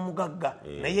kwogera n'omugagga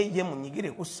naye ye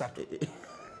munyigire ku 3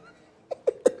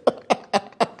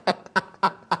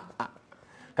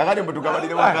 kakati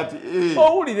mbutugabalire wakati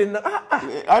owulire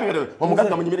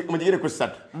omugagga munyigire ku 3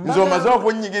 nze omaze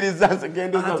okunyigiriza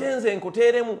nsegendezo ate nze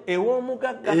nkuteeremu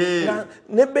ew'omugagga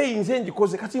nebbeeyi nze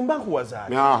njikoze kati mba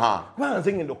nkuwazaali kubanga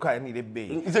nze ngenda okukayanira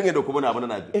ebbeeyi nze ngenda okubonaabona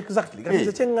najo exactly kati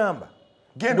nze kyeŋŋamba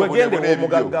gwegende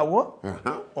omugaggawo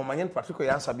omanye nti Patriko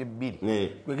yansabye 2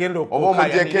 gwegende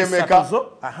okukayanira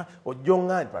zo ojja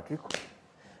oŋŋa nti Patriko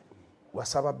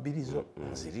wasaba 2 zo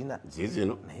nzirina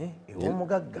zizino naye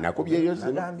ew'omugagga nakubyeyo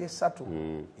nagambye 3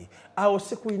 awo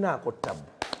sikulinaako tabu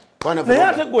naye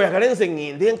ate gwe oyagala nze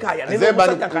ŋŋende enkaayane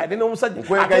nkayane n'omusajja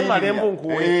ate malembu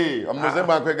nkuwe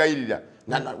omuzemba nkwegayirira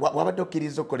wabadde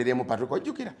okkiriza okukoleremu Patriko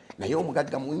ojjukira naye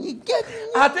omugagga munyige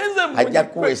ate nze ajja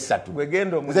kuwa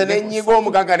 3 nze nenyiga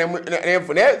omugagga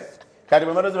nenfune kati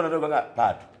bwe matozi banatoganga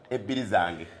Paatu 2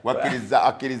 zange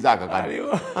akkiriza akakadde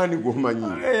ani gwomanyi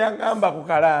yangamba ku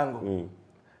kalango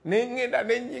neŋŋenda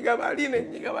nenyiga bali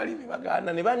ne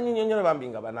bagaana ne banyinyonyola bambi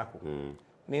nga banaku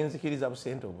nenzikiriza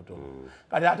busente obutono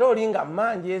kati ate olinga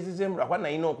manje ezizembula kwa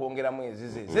nalina okwongeramu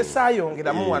ezize ze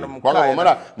saayongeramu wano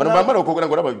mukaya bamala okwogera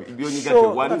ngolaba byonyiga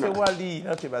tewali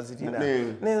nate bazitina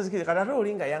nenzikiriza kati ate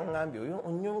olinga yaŋŋambye oyo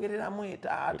onyongereramu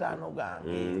 5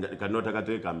 gange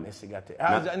kanotakateekamu nesigate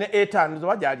 5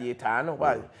 zoba gyali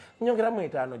 5 nyongeramu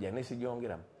 5 gya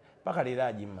nesijongeramu paka leero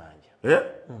agimmanja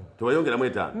tewayongeramu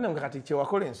 5 nange kati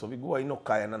kyewakola ensobi gwe walina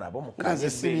okukayana nabo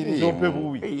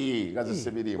mukazesibirimu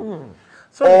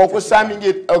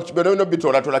okusaminga bino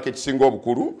bitolatolako ekisinga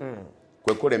obukulu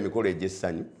kwekola emikolo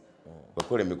egy'essanyu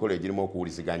kwekola emikolo egirimu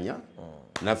okuwuliziganya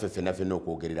naffe ffenna ffenna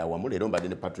okwogerera awamu leero mbadde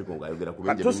ne Patriko ng'ayogera ku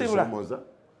bingi ebimusomooza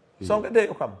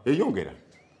songeddeyo kamu eyongera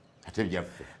ate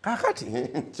byaffe kakati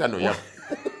kyano yaffe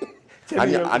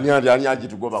ani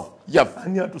agitugobako yaffe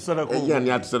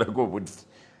ani atusalako obudde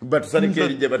batusaleko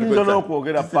erinje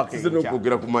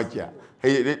batukwogera ku makya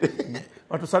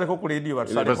batusaleko ku leediyo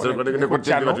batusaleko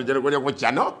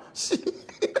kyano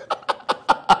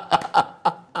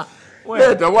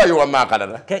leeta waayo wama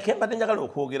akalala kembadde njagala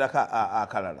okwogerako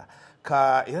akalala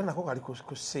era nako kali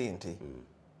ku ssente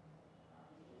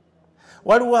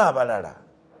waliwo abalala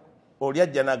oli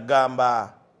ajja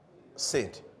naggamba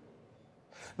ssente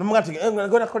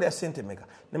nakolera sente meka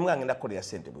nemuga ngenda kukolera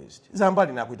sente bweziti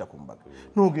zambali nakuyita ku mbaga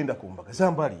nogenda ku mbaga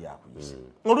zambali yakuyisa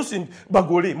olusi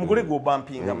bagole mugole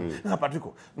gwobampingamu nga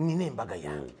Patriko nina embaga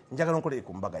yange njagala nkolere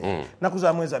ku mbaga yange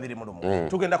nakuza mwezi 21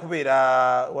 tugenda kubeera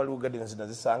waliwo gadden zina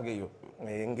zisanga eyo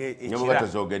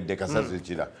tozogedde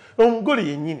kasazikira omugole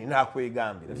yennyini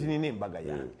nakwegambira ti nina embaga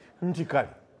yange nti kale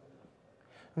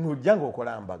nojja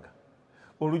ngaokola mbaga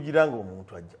olugira nga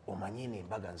omuntu ajja omanye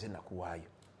nembaga nze nakuwaayo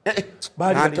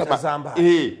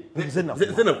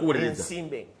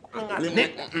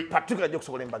Patriko ajja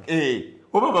okusobola embaga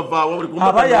oba bavaawo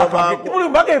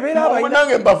embaga ebeera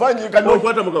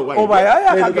oba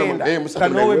yayakagenda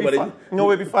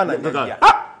nowebifaananyi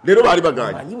leero baali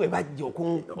baganja manyi we bajja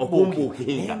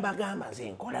okumbuukinga mbagamba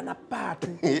nze nkola na paatu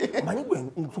manyi gwe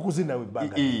ntukuze nawe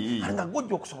ebbanga nga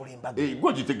gojja okusobola embaga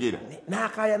gwogitegeera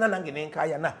n'akayana nange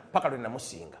nenkayana paka lwe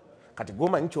namusinga kati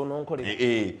gwomanyi kyononkolera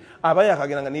aba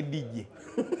yakagendanga ne DJ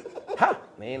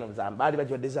naye no zambaali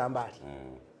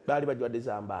baali bajwadde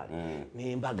zambaali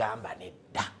nembagamba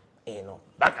nedda eno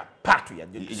baga paatu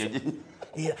yajja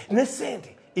ne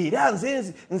sente era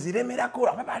nze nziremerako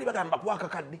aba baali bagamba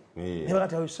kuwakakadde ne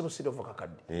bagati awesebosirova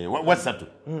kakadde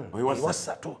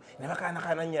wasatu ne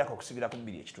bakanakana nnyerako okusibirako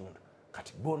 2 ekitundu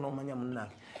kati bona omanya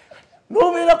munnange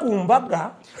nobeera ku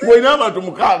mbaga ng'olina abantu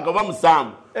 6 oba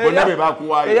 7 bonna be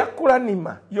bakuwaayo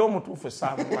eyakulanima y'omutuufu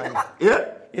esaamumanyi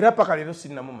era paka leero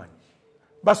sinnamumanyi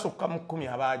basukka mu 10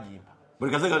 abaagimba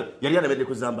buli kaseera yali anabedde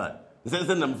ku zambaali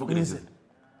nze namufukiriza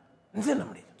nze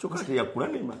namuleka kyokka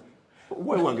teyakulanima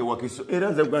we wange wakiso era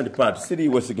nze gandi paatu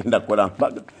siriiwe sigenda kukola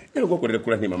mbaga era gokolere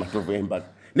kulanima matovu embaga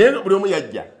naye buli omu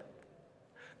yajja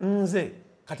nze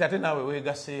kati ate naawe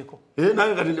weegaseeko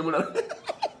nange kati ndimulala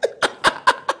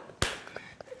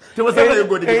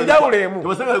enjawulo emu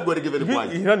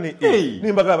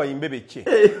nembaga abayimbe becce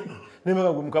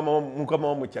nembaga gwe mukama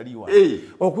wa mukyaliwa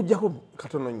okugjako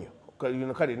katono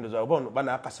nnyo kale ndoza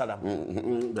banakasalamu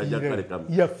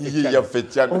yaffe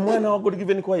kyano omwana wa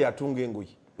Godgiven kuba yatunga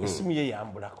engoye esimu ye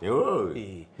yambulako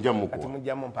kati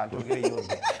mujjamu mpantogereyo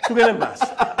tugende maaso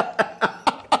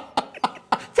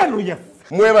kyano yaffe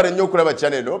mwebale nnyo okulaba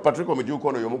channel Patriko mujuuko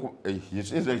ono yomuku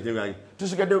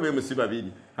tusigaddewo bemusi 2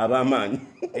 ab'amaanyi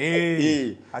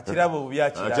akirabo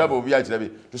obubyakirabe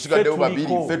tusigaddewo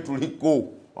 2 ffe tuliko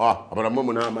abalamu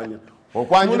munaamanya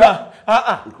okwanjira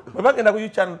bagenda ku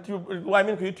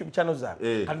YouTube channel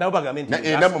zaabwe kati nabo bagambe nti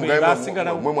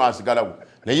mwe mwasigalawo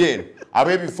naye eno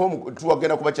ab'ebifo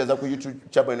tuwagenda kubakyaza ku YouTube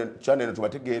channel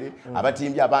tubategeere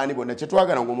abatimbye abaani bonna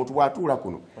kyetwagala ng'omuntu bw'atuula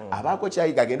kuno abaako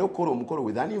kyayiga agenda okukola omukolo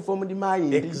with an informed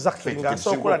mind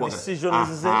ng'asobola decisions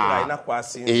ze ng'alina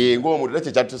kwasinza ng'omuntu era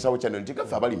kyekyatusawo channel nti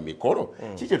gaffe abali mu mikolo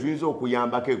kiki tuyinza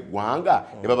okuyambako eggwanga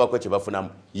ne babako kye bafunamu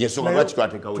yensonga lwaki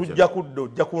twateekawo tujja kudda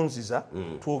ojja kunziza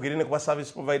twogere ne ku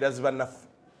service providers bannaffe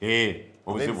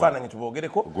ebifaananyi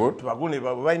tubogereko tubagule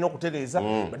balina okutereeza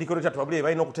badikoreeta tubabule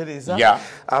balina okutereeza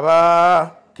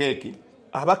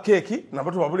abakeeki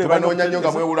nabo tubabule tubanoonya nnyo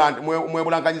nga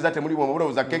mwebulankanyiza temulimu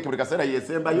omubulowooza keeki buli kaseera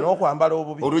yesembayo n'okwambala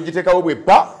obubi olugiteekawo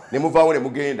bweppa ne muvaawo ne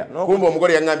mugenda kumba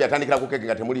omugole yaŋŋambye atandikira ku keeki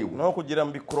nga temuliwo n'okugira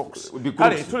mu bicrocs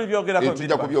kale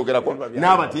tujja kubyogerako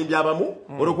n'abatimbi abamu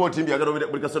olwokuba otimbi agala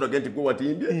buli kaseera ge nti gwe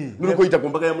watimbye nolwokuba oyita ku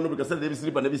mbaga ya muno buli kaseera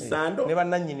n'ebisiripa n'ebisando ne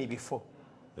bannannyini bifo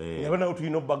yabana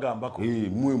tulina obbagambako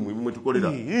mwe tukolera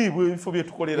bwebifo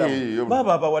byetukolera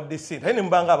baba abawadde ssente aye ne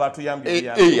mubanga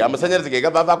abatuyambye amasanyalaze ge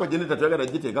gavaavaako geneta twagala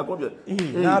giteekako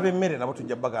n'ab'emmere nabo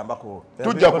tujja bagambako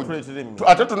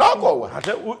ate tunakoowa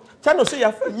kyano si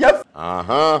yaffe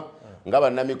nga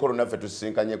bannamikolo naffe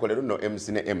tusisinkanyeko leero nno mc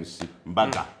ne mc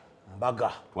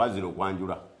mbaga twazira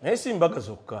okwanjula naye si mbaga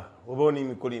zokka oba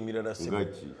n'emikolo emirala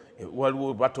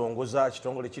waliwo batongoza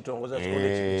kitongole kitongoza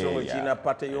kitongole kirina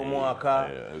pate y'omwaka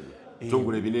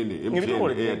bitongole binene MTN,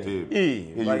 Airtel.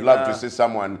 You love to see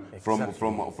someone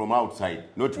from outside,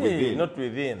 not within. Not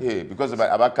within. Because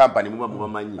about company muba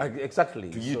mubamanyi. Exactly.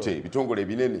 Tuyite bitongole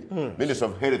binene. Minister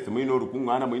of Health mwino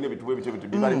olukungana mwine bitubwe bitu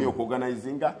bibali myo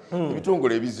organizinga.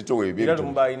 Bitongole bizito ebintu. Era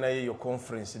lumba ina yo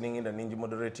conference ninginda ningi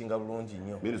moderating bulungi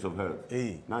nnyo. Minister of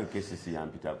Health. Na KCC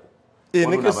yampitako.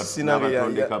 Ne KCC na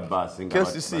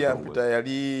KCC yampita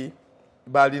yali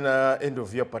Byolina end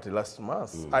of year party last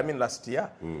month. I mean last year.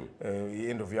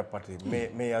 End of year party.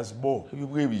 Mayor's ball.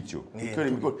 Bicho.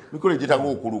 Mikolo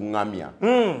jitago okulungamya.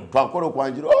 Twakola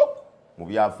okwanjira mu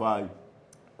byafaayo.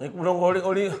 Kulongo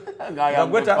oli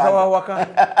ngagweta akawawaka.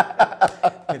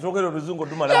 Netokero oluzungu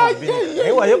dumala mu bini.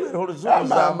 Ewa yogera oluzungu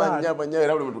zama. Nyama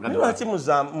era oli mutukati. Lwaki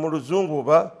mu luzungu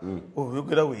oba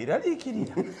oyogera weera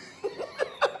likirira.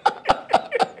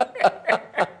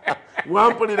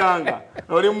 Wampuliranga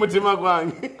oli mumutima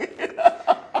gwange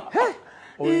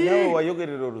oyawo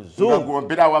wayogerera oluzungu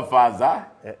ngompera wafaaza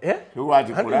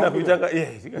tuwati kula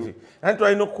nanti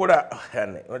twalina okukola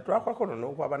twakolako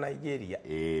n'okwaba Nigeria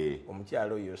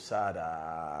omukyalo oyo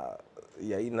Saara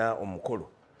yalina omukolo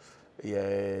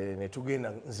ne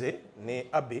tugenda nze ne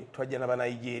Abe twajja n'aba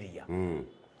Nigeria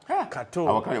kato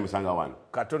awakane musanga wano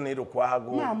kato neero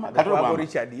kwago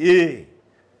Richard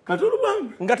Katulu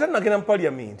bambi nga tannagenda mu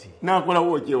parliament nakola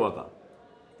wokyewaka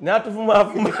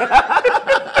n'atuvumaavuma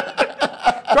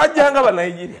twajjanga ba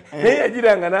Nigeria naye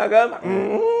yagiranga n'agamba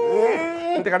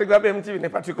nti kati gwabe MTV ne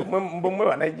Patriko mmwe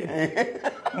ba Nigeria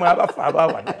mwabafa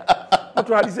abawana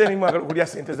mutwalize ni mwagala kulya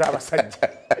sente z'abasajja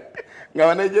nga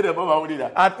ba Nigeria bo bawulira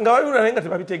nga bawulira naye nga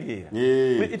tebabitegeera.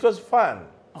 It was fun.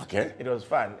 Okay. It was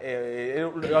fun.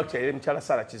 Actually, mchala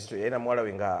Sara Kizito yena mwala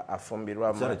wenga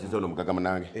afumbirwa Sara Kizito no mugaga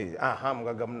munange.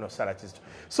 Mugaga muno Sara Kizito.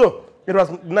 So, it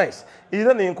was nice.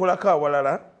 Era ne nkola ka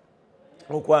walala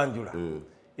okwanjula.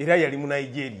 Era yali mu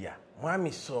Nigeria.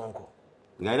 Mwami Sonko.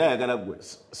 Ngaira yagala gwe.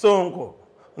 Sonko.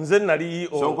 Nze nali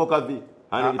Sonko kavi.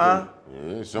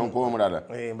 Sonko omulala.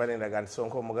 Mbane ndaga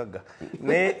Sonko omugaga.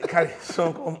 Ne kale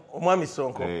Sonko omwami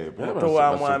Sonko. To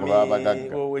wa mwami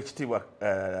w'ekitibwa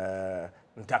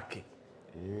Ntake.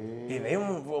 Naye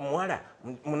omuwala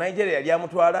mu Nigeria yali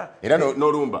amutwala era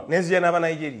n'olumba n'enzija n'aba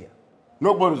Nigeria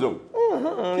n'okuba oluzungu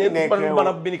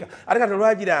banabinika ate kati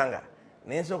olwagiranga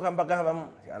n'ensooka mbagabamu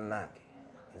annange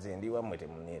nze ndi wammwe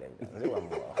temunneerabira nze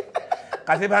wammwe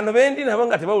kati bano bendi nabo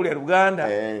nga tebawulira Luganda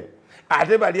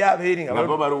ate bali abeeri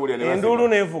nga enduulu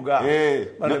nevuga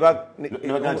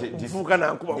nfuuka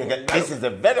nankuba this is a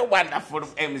very wonderful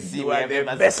MC you are the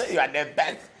best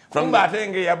from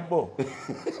batenge yabbo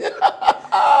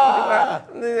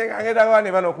ngenda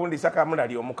kwane bano kundisa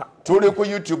kamulali omuka tuli ku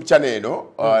YouTube channel eno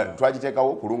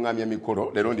twagiteekawo kulungamya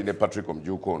mikolo leero ndi ne Patriko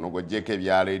mjuko ono ng'oggyeko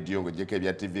ebya radio ng'oggyeko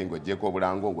ebya TV ng'oggyeko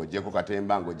obulango ng'oggyeko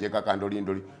katemba ng'oggyeko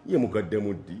kandolindoli ye mukadde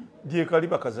muddi gye kali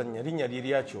bakazannya linnya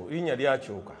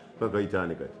lyakyoka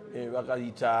bakayitaane kati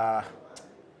bakayita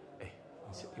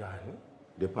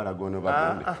the Paragon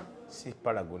bagonde si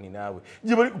Paragon naawe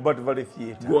gye bali ku Battle Valley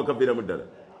Theatre gwe wakabeera mu ddala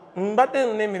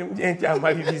mbadde n'emirimu gye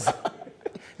nkyamaliriza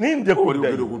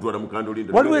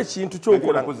waliwo ekintu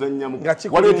kyokola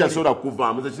waliwo ekyasobola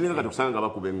kuvaamu kiringa kati kusanga nga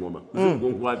bakuba eŋŋoma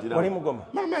wali mugoma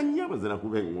mama nnyo bazena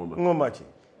kuba eŋŋoma ŋŋoma ki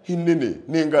hinene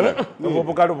n'engala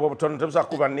obukale obutono tebusobola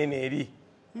kuba nnene eri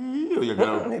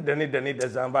nedda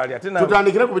zambaali ate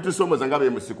tutandikira ku bitusomooza nga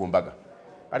beemusi ku mbaga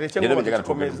ate ekyengoma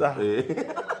kikomeza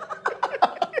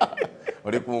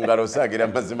oli ku ngalo osaagira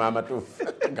amazima amatuufu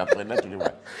nga ffenna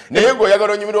tuliwa naye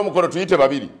ng'oyagala onyumira omukolo tuyite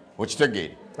babiri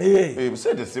okitegeere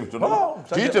busente si butono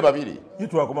tuyite babiri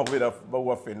twakoma kubeera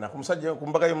bawaffenna ku musajja ku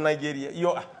mbaga y'omu Nigeria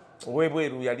yo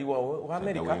owebweru yali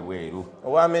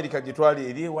owa America gye twali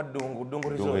eri ewa ddungu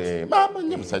resort mama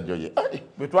nnyo musajja oye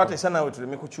bwe twateesa naawe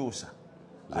tuleme kukyusa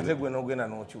ate gwe n'ogenda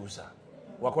n'okyusa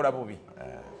wakola bubi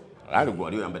ali gwe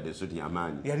wali oyambadde esuuti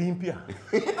y'amaanyi yali mpya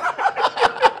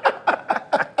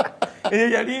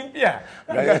yali mpya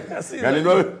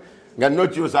nga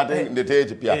nokyusa ate ndeteye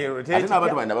ekipya ate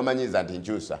n'abantu balina bamanyiza nti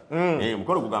nkyusa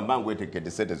mukolo gugamba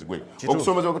ngwetekedde sente zigwe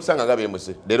okusomeza okutusanga nga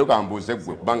beemuse leero kambuuze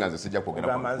ggwe kubanga nze sijja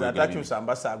kwogera atakyusa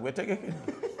mbasa agwetegekedde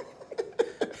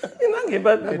nange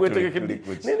bagwetegekedi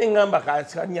nini ngamba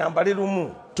kanyambale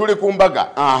lumu tuli ku mbaga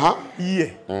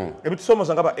ye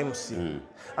ebitusomoza nga ba MC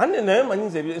ane naye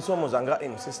manyinza ebisomoza nga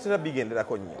MC sitera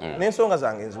bigenderako nnyo n'ensonga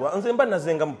zange nziwa nze mba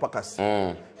nazenga mu pakasi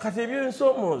kati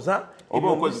ebyensomoza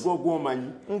obukozi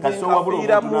gw'omanyi kasowa bulungu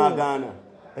tunagaana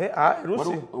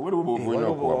Lucy,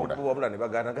 wabula ne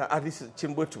bagana atisi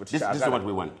chimbwetu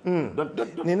butikyagala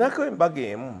ninako embaga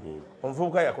emu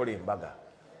omuvubuka yakola embaga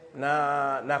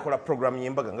nakola program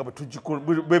y'embaga nga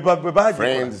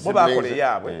bwebakola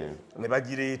eyaabwe ne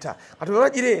bagireeta kati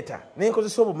bwebagireeta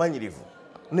nenkozesa obumanyirivu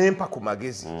nempa ku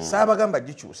magezi saabagamba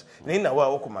gikyusa naye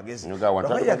nawaawo ku magezi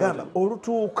yagamba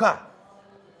olutuuka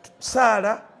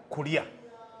saala kulya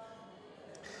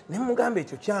nemugamba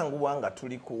ekyo kyanguwa nga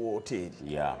tuli ku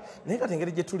woteeri naye kati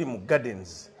engeri gye tuli mu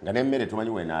gardens nga nemmere tumanyi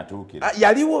wenaatuukira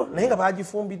yaliwo naye nga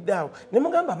bagifumbidde awo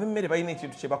nemugamba ab'emmere balina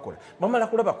ekintu kye bakola bamala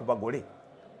kulaba ku bagole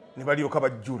ne balyoka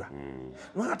bajjula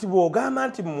nakati bw'ogamba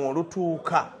nti mu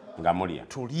olutuuka nga mulya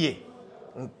tulye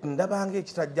ndabanga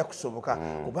ekitajja kusoboka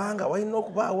kubanga walina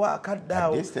okubaawo akadde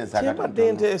awo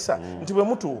kyembadde nteesa nti bwe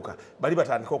mutuuka bali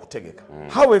batandika okutegeka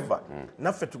however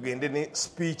naffe tugende ne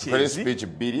speech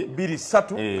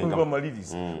 2-3 bwe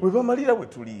bamaliriza bwe bamalira bwe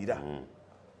tuliira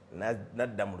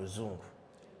nadda mu luzungu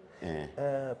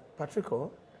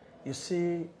Patriko, you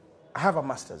see I have a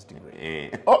master's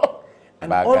degree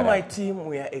and all my team,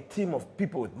 we are a team of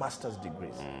people with master's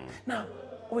degrees now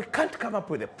we can't come up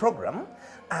with a program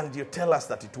and you tell us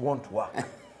that it won't work.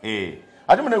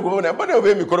 Ati mune kubona mbone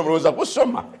obe mikoro muloza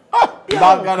kusoma.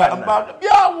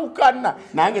 Byawukana.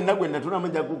 Nange nagwenda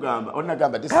tunamanja kugamba. Onna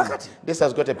gamba this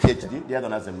has got a PhD, the other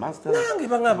has a master's. Nange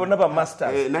bangabo naba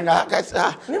masters. Nanga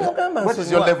nimugamba what is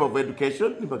your level of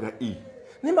education? Nibaga E.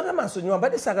 Nimagamba nsonyiwa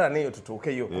mbadde saagala neyo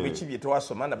tutuukeyo ku biki bye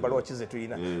twasoma na bbaluwa kize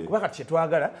tulina kuba kati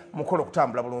kyetwagala mukolo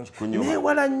okutambula bulungi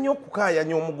neewala nnyo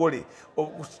okukaayanya omugole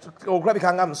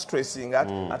okulabika nga amustressing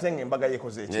ate nga embaga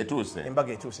yekoze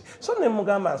embaga etuuse so ne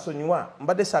mugamba nsonyiwa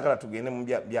mbadde saagala tugende mu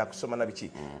byakusoma na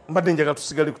biki mbadde njagala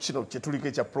tusigale ku kino kyetuliko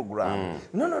ekya program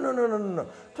no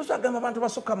tuzagamba abantu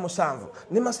basukka 7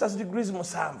 ne masters degrees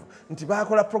 7 nti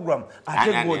baakola program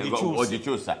ate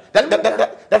gwogikyusa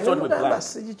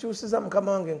sigikyusiza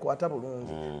mukama wange nkwata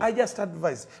bulungi I just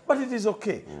advise but it is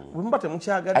okay bwemba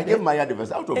temukyagadde I give my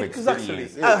advice out of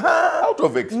experience out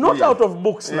of experience not out of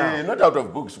books now not out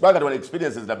of books but when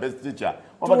experience is the best teacher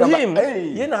to him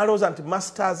ye nalooza nti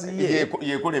masters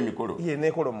yekola emikolo ye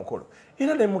nekola omukolo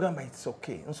era nemugamba it's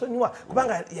okay nsonyiwa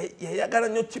kubanga yayagala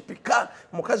nnyo kipika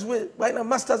mukazi we balina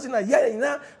masters na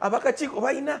yayina abakakiiko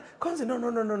balina konze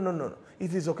no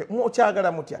it is okay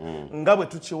mukyagala mutya nga bwe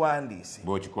tukiwandiise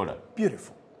bw'okikola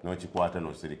beautiful n'okikwata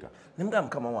n'osirika nemugamba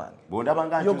mukama wange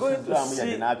bw'ondabanga nkyusizaamu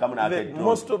yadde n'akamu n'akeddo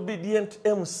most obedient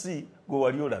MC gwe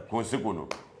wali olabye ku nsi kuno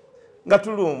nga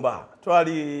tulumba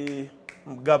twali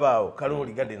mugabaawo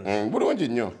Kaloli Gardens bulungi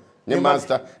nnyo ne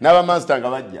master n'aba master nga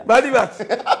bajja bali bati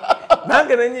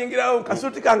nange nenyingirawo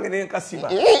kasuti kange nenkasiba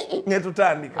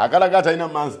netutandika akalaga atalina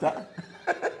master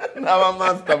n'aba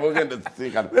master bogenda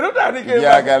tusinkana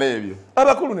byagala ebyo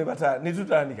abakulu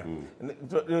netutandika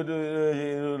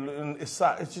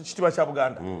ekitiibwa kya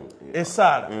Buganda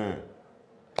esaala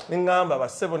nengamba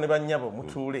basebo ne banyabo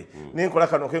mutuule nenkola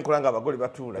kano kenkola nga abagole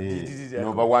batuula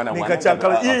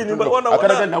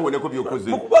akalaga nawe neko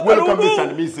byokoze welcome Mr.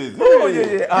 and Mrs.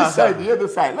 this side the other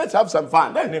side let's have some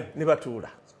fun ne batuula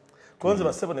konze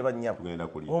basebo ne banyabo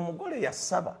omugole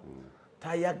yasaba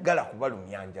tayagala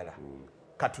kubalumya njala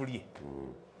katulye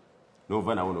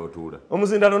nova nawo n'otuula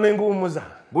omuzindano nenguwumuza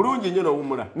bulungi nnyo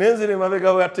n'owumula nenzira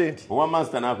emabega wa tenti owa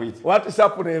master n'akuyita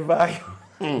watisapu nevaayo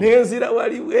nenzira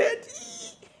waliweti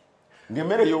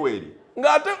ng'emmere yoweeri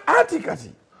ng'ate ati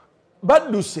kati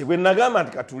badduse bwe nagamba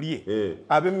nti katulye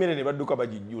ab'emmere ne badduka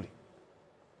bagijjule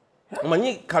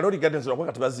omanyi Kaloli Gardens lwakuba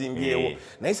kati bazimbyewo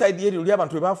naye saidi eri oli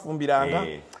abantu bwe bafumbiranga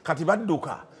kati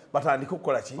badduka batandika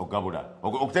okukola ki ogabula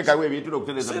okuteekawo ebintu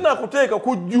n'okutereza sina kuteeka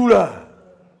kujjula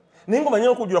naye ng'omanyi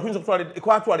okujjula kuyinza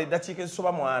kwatwala eddakiika ezisoba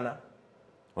 4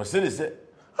 osirise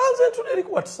anze ntula eri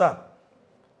ku WhatsApp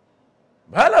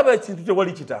balaba ekintu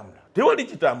tewali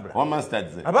kitambula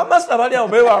abamaster bali awo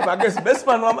bewa bagesi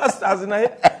bestman wa masters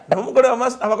naye n'omugole wa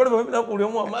master abagole bombi nakuli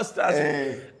omu wa masters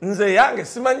nze yange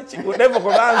simanyi kikudevo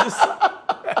kobanzisa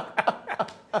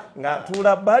nga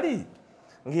tula bali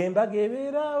ng'embaga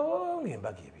ebeerawo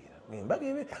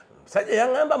musajja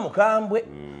yaŋŋamba mukambwe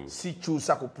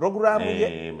sikyusa ku programu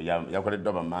ye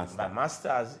yakoleddwa ba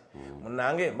masters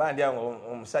munange mba ndi awo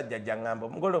omusajja ajja ŋŋamba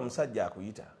omugole omusajja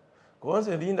akuyita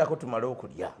konze ndindako tumale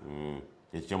okulya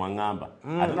ekyo kyemwaŋŋamba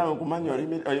ate nawe kumanya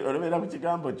olebeera ku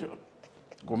kigambo kyo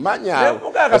kumanya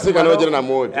kasika n'ogera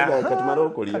namwoyo katumale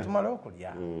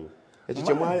okulya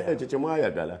ekyo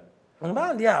kyemwayagala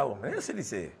mba ndi awo naye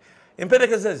sirise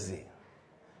emperekezezze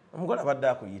omugole abadde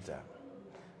akuyita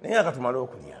naye akatumale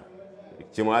okulya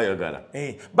kyemwayagala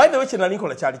by the way kyenali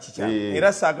nkola kyali kikya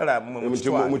era saagala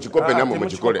mukikope namwe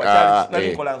mukikole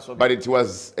but it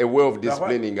was a way of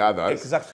disciplining others